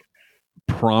tell, there's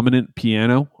prominent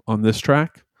piano on this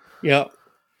track. Yeah.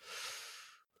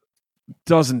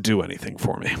 Doesn't do anything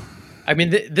for me. I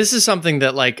mean, this is something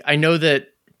that, like, I know that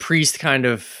Priest kind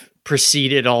of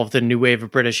preceded all of the new wave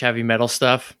of British heavy metal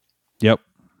stuff. Yep.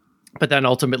 But then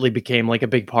ultimately became like a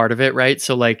big part of it, right?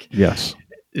 So like, yes,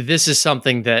 this is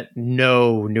something that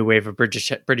no new wave of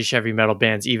British heavy metal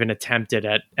bands even attempted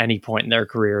at any point in their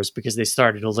careers, because they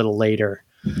started a little later.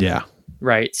 Yeah.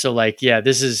 Right. So like, yeah,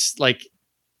 this is like,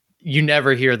 you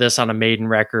never hear this on a Maiden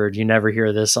record. You never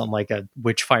hear this on like a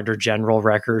Witchfinder General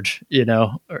record,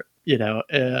 or,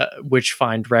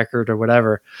 Witchfind record or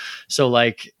whatever. So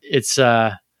like, it's,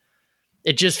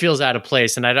 it just feels out of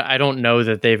place. And I don't know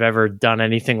that they've ever done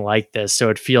anything like this.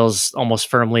 So it feels almost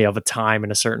firmly of a time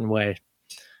in a certain way.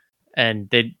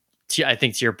 And I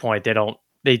think to your point,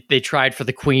 they tried for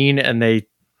the Queen, and it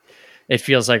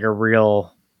feels like a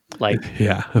real, like,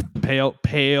 yeah, pale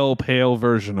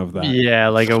version of that. Yeah,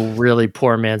 like a really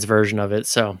poor man's version of it.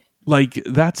 So like,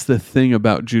 that's the thing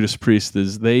about Judas Priest,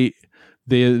 is they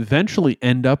eventually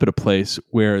end up at a place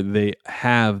where they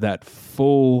have that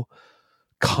full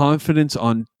confidence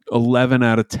on 11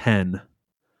 out of 10.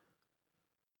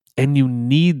 And you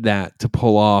need that to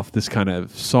pull off this kind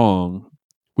of song,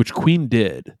 which Queen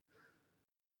did.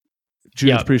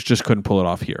 Judas Priest just couldn't pull it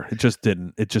off here. It just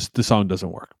didn't. The song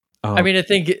doesn't work. I mean, I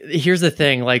think here's the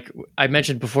thing. Like I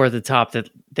mentioned before at the top,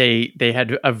 that they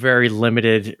had a very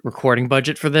limited recording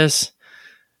budget for this.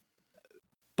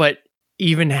 But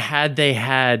even had they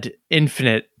had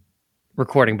infinite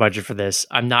recording budget for this,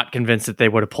 I'm not convinced that they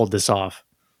would have pulled this off.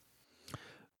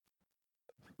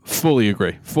 Fully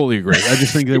agree. I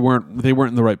just think they weren't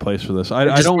in the right place for this.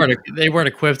 They weren't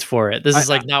equipped for it. This is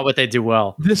not what they do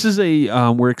well. This is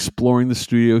we're exploring the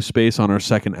studio space on our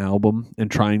second album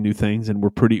and trying new things, and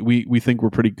we think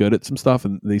we're pretty good at some stuff,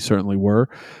 and they certainly were.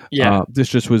 Yeah. This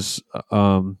just was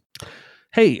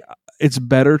hey, it's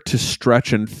better to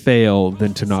stretch and fail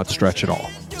than to not stretch at all.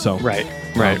 So right.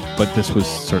 But this was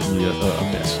certainly a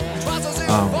miss.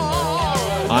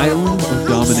 Island of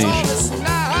Domination.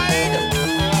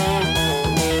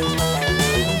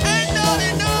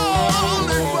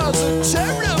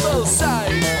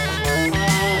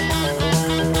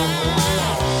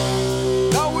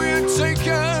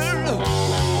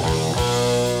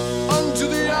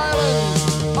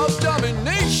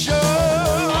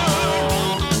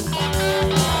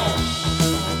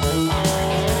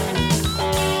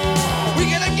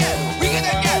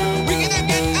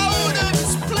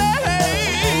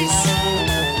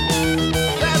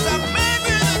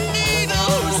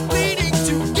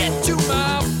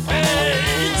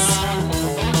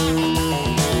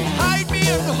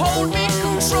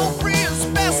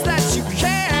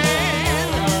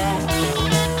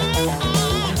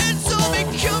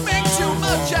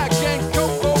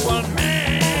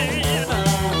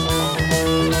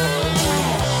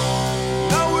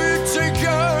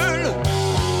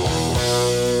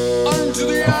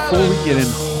 Before we get in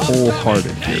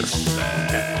wholehearted here,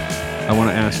 I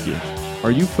want to ask you, are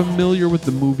you familiar with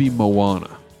the movie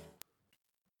Moana?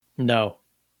 No.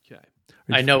 Okay.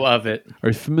 I know of it. Are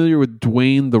you familiar with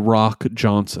Dwayne "The Rock"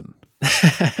 Johnson?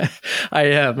 I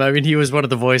am. I mean, he was one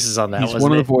of the voices on that. He's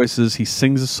one of the voices. He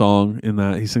sings a song in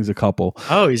that. He sings a couple.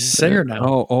 Oh, he's a singer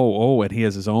now. And he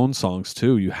has his own songs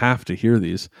too. You have to hear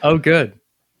these. Oh, good.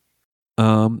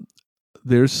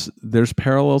 There's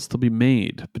parallels to be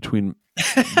made between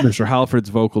Mr. Halford's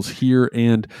vocals here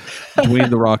and Dwayne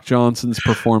 "The Rock" Johnson's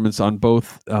performance on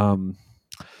both one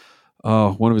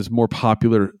of his more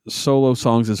popular solo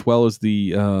songs, as well as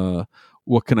the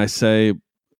 "What Can I Say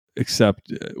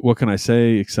Except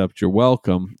You're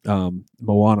Welcome"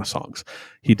 Moana songs.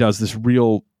 He does this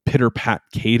real pitter-pat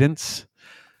cadence.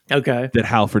 Okay. That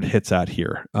Halford hits at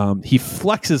here. He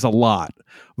flexes a lot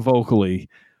vocally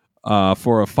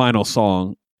for a final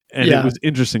song. And it was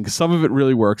interesting because some of it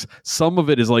really works. Some of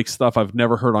it is like stuff I've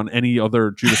never heard on any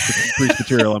other Judas Priest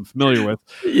material I'm familiar with.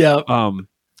 Yeah.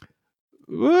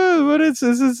 But it's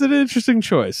an interesting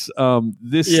choice.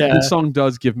 This song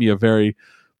does give me a very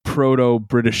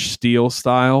proto-British Steel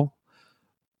style,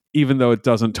 even though it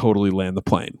doesn't totally land the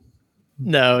plane.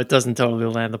 No, it doesn't totally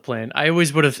land the plane. I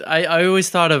always would have. I always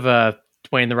thought of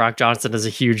Dwayne "The Rock" Johnson as a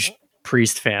huge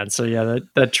Priest fan. So yeah,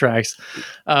 that tracks.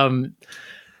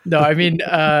 No, I mean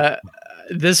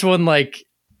this one, like,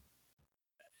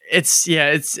 it's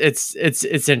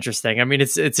interesting. I mean,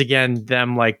 it's again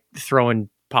them like throwing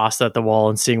pasta at the wall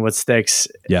and seeing what sticks.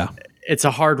 Yeah, it's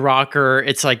a hard rocker.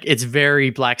 It's like it's very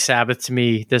Black Sabbath to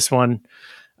me. This one.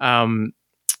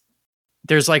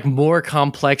 There's like more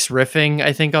complex riffing,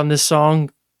 I think, on this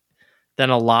song than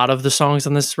a lot of the songs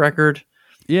on this record.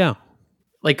 Yeah.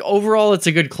 Like overall, it's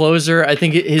a good closer. I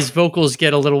think his vocals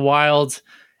get a little wild.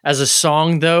 As a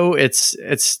song, though, it's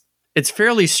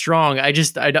fairly strong. I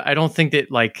don't think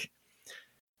that like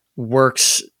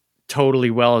works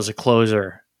totally well as a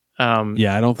closer.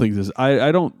 Yeah, I don't think this.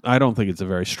 I don't think it's a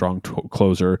very strong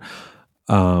closer.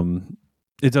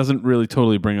 It doesn't really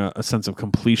totally bring a sense of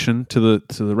completion to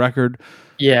the record.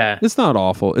 Yeah, it's not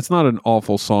awful. It's not an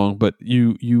awful song, but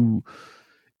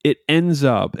it ends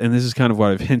up, and this is kind of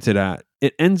what I've hinted at.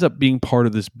 It ends up being part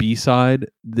of this B side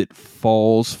that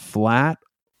falls flat.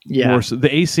 Yeah,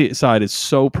 the A side is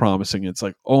so promising. It's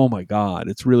like, oh my god,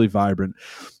 it's really vibrant,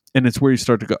 and it's where you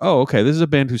start to go, oh, okay, this is a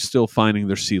band who's still finding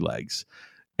their sea legs,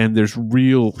 and there's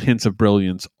real hints of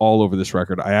brilliance all over this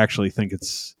record. I actually think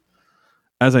it's.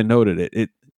 As I noted,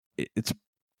 it's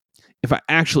if I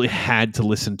actually had to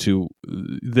listen to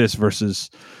this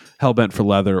versus Hellbent for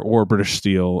Leather or British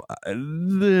Steel,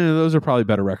 those are probably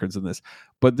better records than this.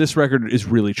 But this record is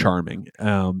really charming,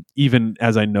 even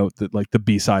as I note that like the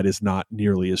B side is not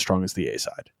nearly as strong as the A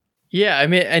side. Yeah, I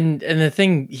mean, and the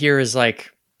thing here is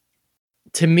like,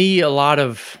 to me, a lot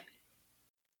of,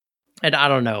 and I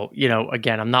don't know,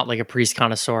 again, I'm not like a Priest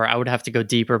connoisseur. I would have to go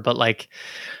deeper, but like,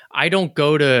 I don't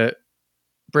go to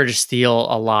British Steel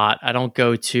a lot. I don't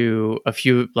go to a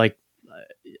few, like,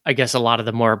 I guess a lot of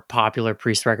the more popular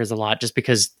Priest records a lot, just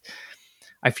because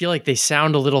I feel like they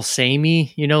sound a little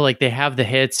samey, like they have the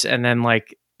hits and then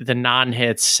like the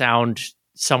non-hits sound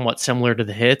somewhat similar to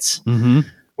the hits. Mm-hmm.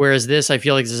 Whereas this, I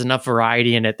feel like there's enough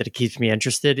variety in it that it keeps me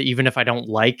interested, even if I don't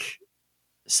like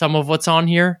some of what's on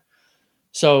here.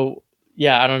 So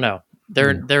yeah, I don't know.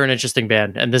 They're an interesting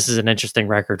band, and this is an interesting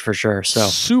record for sure. So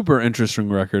super interesting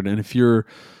record, and if you're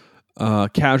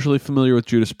casually familiar with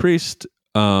Judas Priest,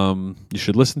 you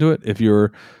should listen to it. If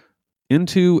you're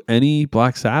into any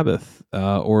Black Sabbath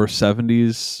or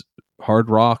 70s hard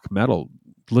rock metal,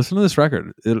 listen to this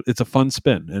record. It's a fun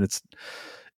spin, and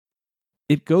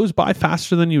it goes by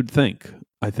faster than you'd think.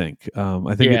 I think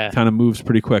it kind of moves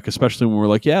pretty quick, especially when we're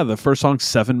like, the first song's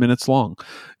 7 minutes long.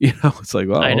 It's like,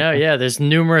 well, I know. Yeah. There's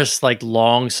numerous like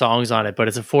long songs on it, but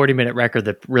it's a 40-minute record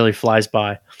that really flies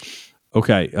by.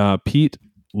 Okay. Pete,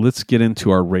 let's get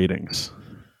into our ratings.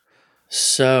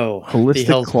 So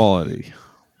holistic quality,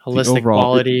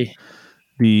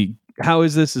 how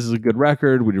is this? This is a good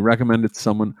record. Would you recommend it to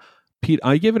someone? Pete,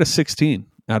 I gave it a 16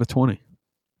 out of 20.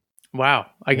 Wow.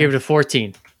 I gave it a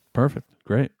 14. Perfect.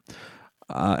 Great.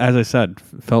 As I said,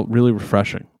 felt really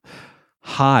refreshing.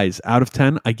 Highs out of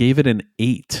 10, I gave it an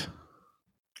 8.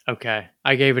 Okay.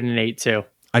 I gave it an 8 too.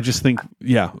 I just think,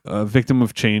 Victim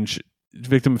of Changes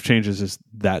is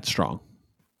that strong.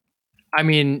 I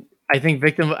mean, I think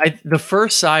the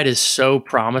first side is so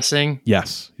promising.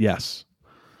 Yes.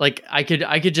 Like I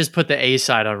could just put the A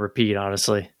side on repeat,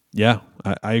 honestly. Yeah,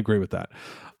 I agree with that.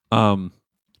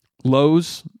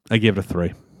 Lows, I gave it a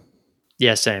 3.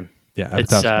 Yeah, same. Yeah, it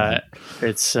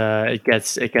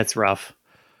gets rough.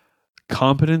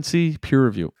 Competency, peer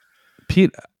review.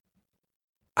 Pete,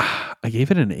 I gave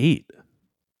it an 8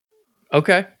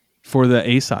 Okay. for the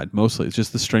A side. Mostly, it's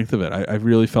just the strength of it. I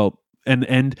really felt,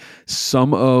 and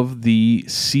some of the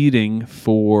seeding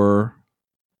for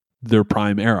their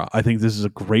prime era. I think this is a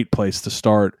great place to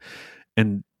start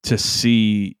and to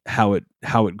see how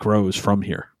it grows from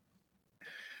here.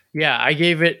 Yeah, I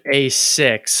gave it a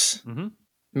 6. Mm-hmm.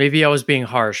 Maybe I was being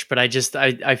harsh, but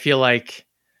I feel like.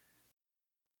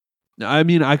 I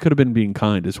mean, I could have been being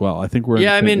kind as well. I think we're.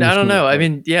 Yeah, I mean, I don't know. I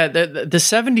mean, yeah, the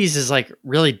 70s is like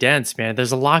really dense, man.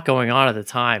 There's a lot going on at the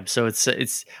time, so it's.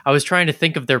 I was trying to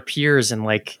think of their peers, and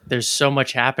like, there's so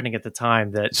much happening at the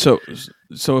time that. So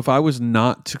if I was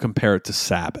not to compare it to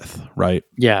Sabbath, right?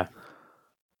 Yeah.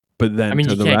 But then I mean,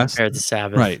 to you the can't rest, compare it to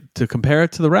Sabbath, right? To compare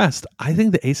it to the rest, I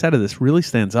think the A side of this really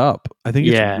stands up. I think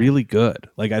Yeah. it's really good.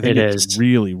 Like I think It it's is.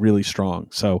 really, really strong.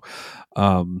 So,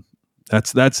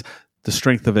 that's the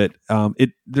strength of it.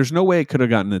 There's no way it could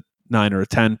have gotten a 9 or a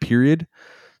 10. Period.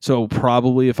 So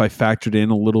probably if I factored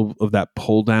in a little of that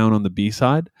pull down on the B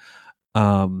side,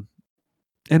 and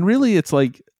really it's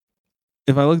like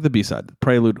if I look at the B side,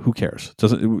 Prelude, who cares?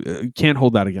 Can't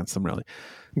hold that against them really.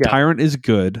 Yeah. Tyrant is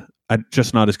good,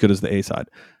 just not as good as the A side.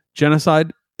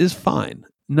 Genocide is fine,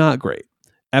 not great.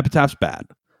 Epitaph's bad.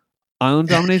 Island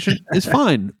Domination is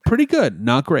fine, pretty good,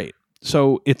 not great.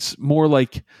 So it's more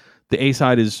like the A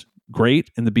side is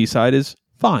great and the B side is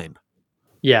fine.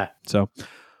 Yeah. So,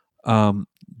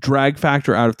 drag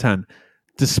factor out of 10.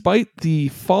 Despite the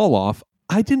fall off,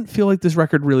 I didn't feel like this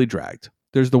record really dragged.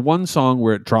 There's the one song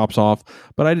where it drops off,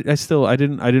 but I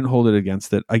didn't hold it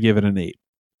against it. I gave it an 8.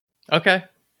 Okay.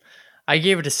 I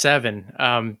gave it a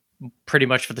 7. Pretty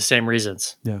much for the same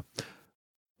reasons. Yeah.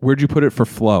 Where'd you put it for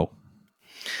flow?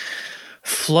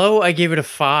 Flow, I gave it a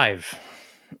 5.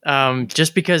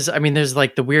 Just because, I mean, there's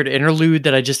like the weird interlude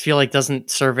that I just feel like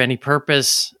doesn't serve any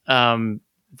purpose.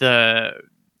 The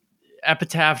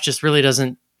Epitaph just really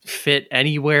doesn't fit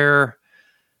anywhere.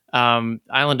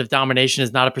 Island of Domination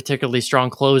is not a particularly strong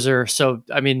closer. So,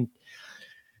 I mean,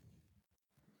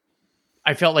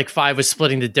 I felt like 5 was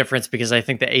splitting the difference because I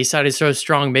think the A side is so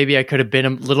strong. Maybe I could have been a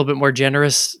little bit more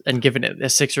generous and given it a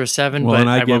 6 or a 7. Well, but and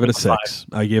I gave went it a with 5. 6.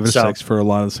 I gave it a 6 for a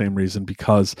lot of the same reason,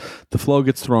 because the flow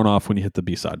gets thrown off when you hit the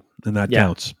B side, and that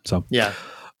counts. So, yeah.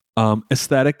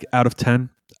 Aesthetic out of 10.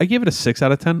 I gave it a 6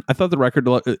 out of 10. I thought the record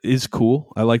is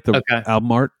cool. I like the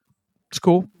album art. It's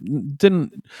cool.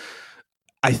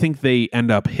 I think they end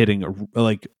up hitting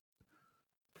like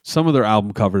some of their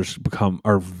album covers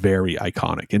are very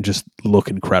iconic and just look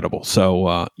incredible.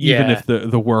 So even if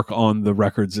the work on the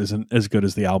records isn't as good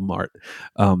as the album art,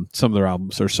 some of their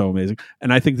albums are so amazing.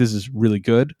 And I think this is really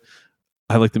good.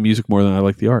 I like the music more than I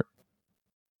like the art.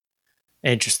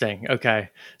 Interesting. Okay.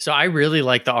 So I really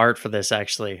like the art for this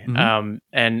actually. Mm-hmm.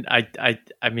 And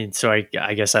I mean, so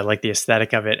I guess I like the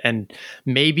aesthetic of it. And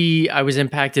maybe I was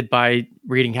impacted by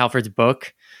reading Halford's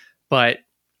book, but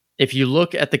if you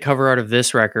look at the cover art of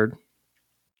this record,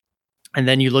 and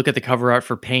then you look at the cover art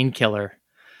for Painkiller,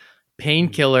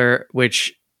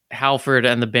 which Halford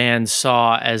and the band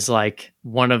saw as like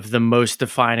one of the most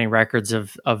defining records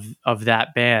of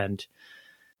that band.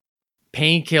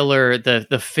 Painkiller,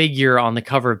 the figure on the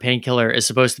cover of Painkiller is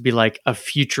supposed to be like a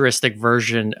futuristic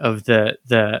version of the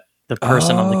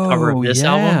person on the cover of this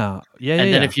album.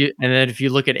 And then if you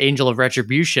look at Angel of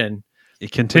Retribution,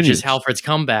 it continues, which is Halford's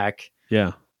comeback.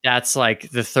 Yeah. That's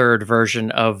like the third version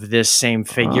of this same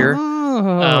figure.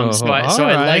 I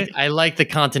like the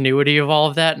continuity of all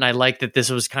of that, and I like that this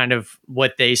was kind of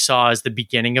what they saw as the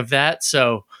beginning of that.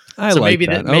 So maybe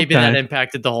that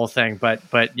impacted the whole thing. But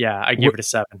yeah, I gave it a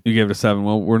 7. You gave it a 7.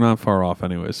 Well, we're not far off,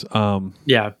 anyways.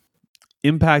 Yeah.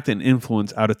 Impact and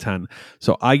influence out of 10.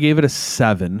 So I gave it a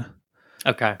 7.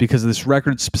 Okay. Because this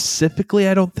record specifically,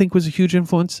 I don't think was a huge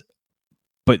influence.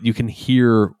 But you can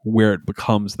hear where it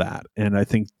becomes that. And I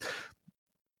think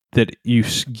that you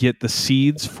get the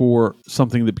seeds for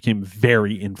something that became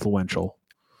very influential.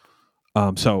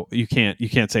 So you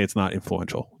can't say it's not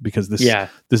influential, because this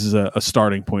is a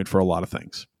starting point for a lot of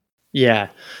things. Yeah.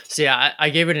 So yeah, I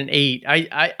gave it an 8.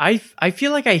 I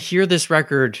feel like I hear this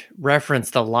record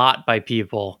referenced a lot by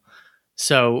people.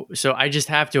 So I just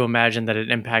have to imagine that it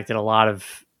impacted a lot of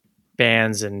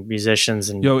bands and musicians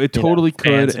and it totally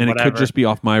could, and it could just be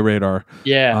off my radar.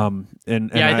 Yeah. I'm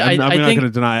not going to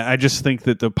deny it. I just think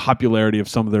that the popularity of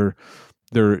some of their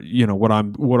what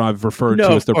I've referred to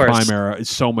as their prime era is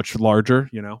so much larger.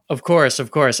 Of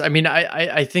course. I mean,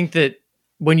 I think that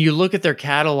when you look at their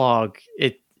catalog,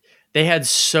 they had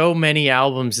so many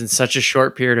albums in such a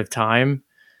short period of time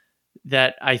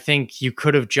that I think you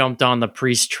could have jumped on the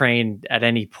Priest train at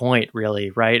any point,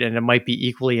 really, right? And it might be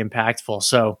equally impactful.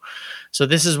 So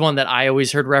this is one that I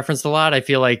always heard referenced a lot. I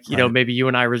feel like, you know, maybe you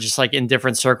and I were just like in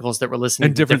different circles that were listening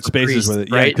in different spaces Priest, with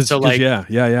it, right? So like,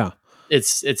 yeah.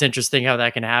 It's interesting how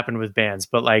that can happen with bands,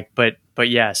 but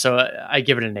yeah. So I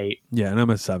give it an 8. Yeah, and I'm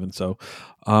a 7. So,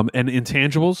 and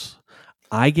Intangibles,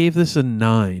 I gave this a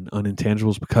 9 on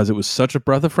Intangibles because it was such a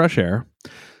breath of fresh air.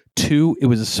 2, it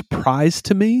was a surprise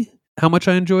to me how much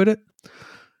I enjoyed it,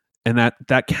 and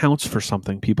that counts for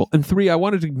something, people. And 3, I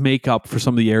wanted to make up for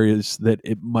some of the areas that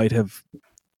it might have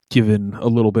given a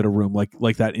little bit of room,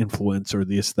 like that influence or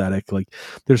the aesthetic. Like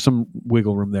there's some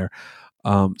wiggle room there.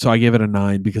 So I gave it a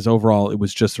 9 because overall it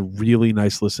was just a really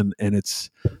nice listen, and it's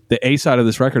the A side of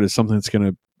this record is something that's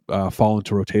going to fall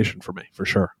into rotation for me for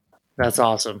sure. That's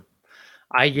awesome.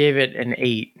 I gave it an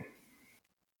 8.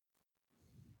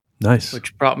 Nice.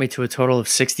 Which brought me to a total of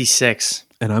 66.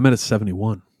 And I'm at a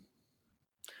 71.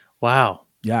 Wow.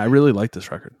 Yeah, I really like this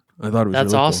record. I thought it was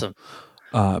That's really awesome.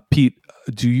 Cool. Pete,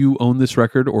 do you own this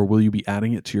record or will you be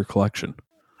adding it to your collection?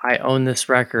 I own this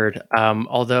record,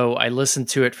 although I listened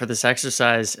to it for this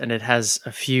exercise and it has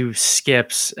a few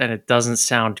skips and it doesn't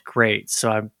sound great.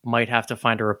 So I might have to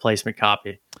find a replacement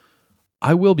copy.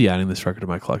 I will be adding this record to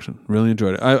my collection. Really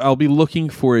enjoyed it. I'll be looking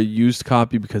for a used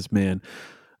copy because, man,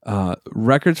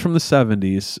 records from the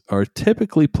 70s are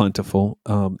typically plentiful.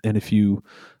 And if you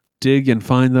dig and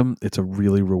find them, it's a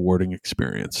really rewarding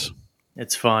experience.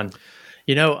 It's fun.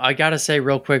 You know, I got to say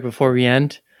real quick before we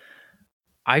end,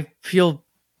 I feel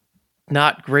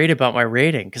not great about my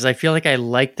rating because I feel like I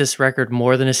like this record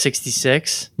more than a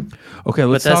 66. Okay,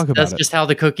 let's talk about it. That's just how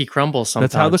the cookie crumbles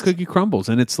sometimes. That's how the cookie crumbles,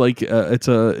 and it's like it's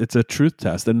a truth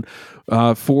test. And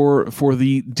for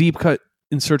the Deep Cut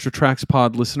In Search of Tracks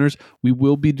pod listeners, we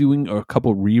will be doing a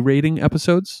couple re-rating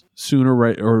episodes sooner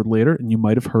or later, and you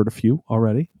might have heard a few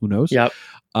already. Who knows? Yep.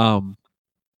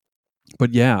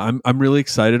 But yeah, I'm really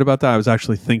excited about that. I was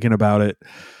actually thinking about it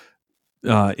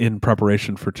in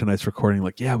preparation for tonight's recording.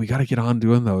 Like, yeah, we got to get on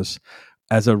doing those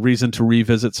as a reason to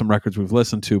revisit some records we've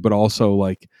listened to, but also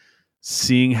like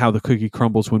seeing how the cookie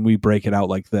crumbles when we break it out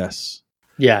like this.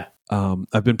 Yeah.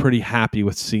 I've been pretty happy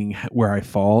with seeing where I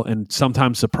fall, and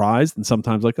sometimes surprised, and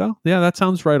sometimes like, oh yeah, that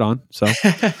sounds right on. So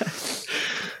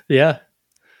yeah,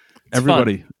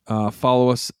 everybody follow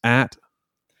us at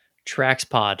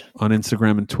TracksPod on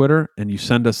Instagram and Twitter, and you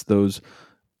send us those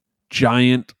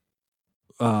giant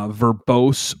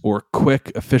verbose or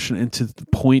quick, efficient, and to the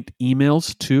point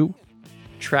emails to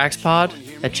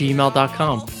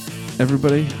TracksPod@gmail.com.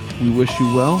 Everybody, we wish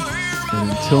you well,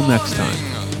 and until next time.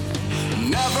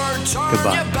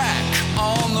 Goodbye.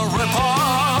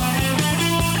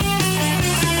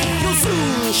 You'll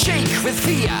soon shake with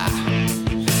fear,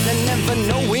 and never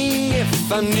knowing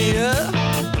if I'm near.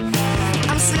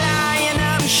 I'm sly and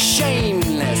I'm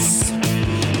shameless,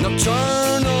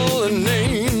 nocturnal.